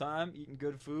a fun time, eating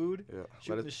good food, yeah.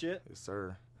 shooting the shit. Yes,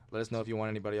 sir. Let us know if you want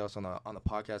anybody else on the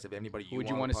podcast. If anybody Who would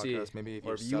you want want to see? podcast, maybe if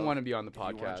Or if you yourself, want to be on the if you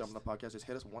want to podcast. jump on the podcast, just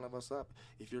hit us one of us up.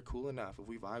 If you're cool enough, if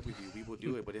we vibe with you, we will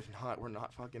do it. But if not, we're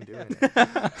not fucking doing it.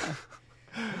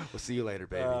 We'll see you later,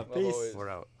 baby. Peace. always. We're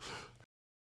out.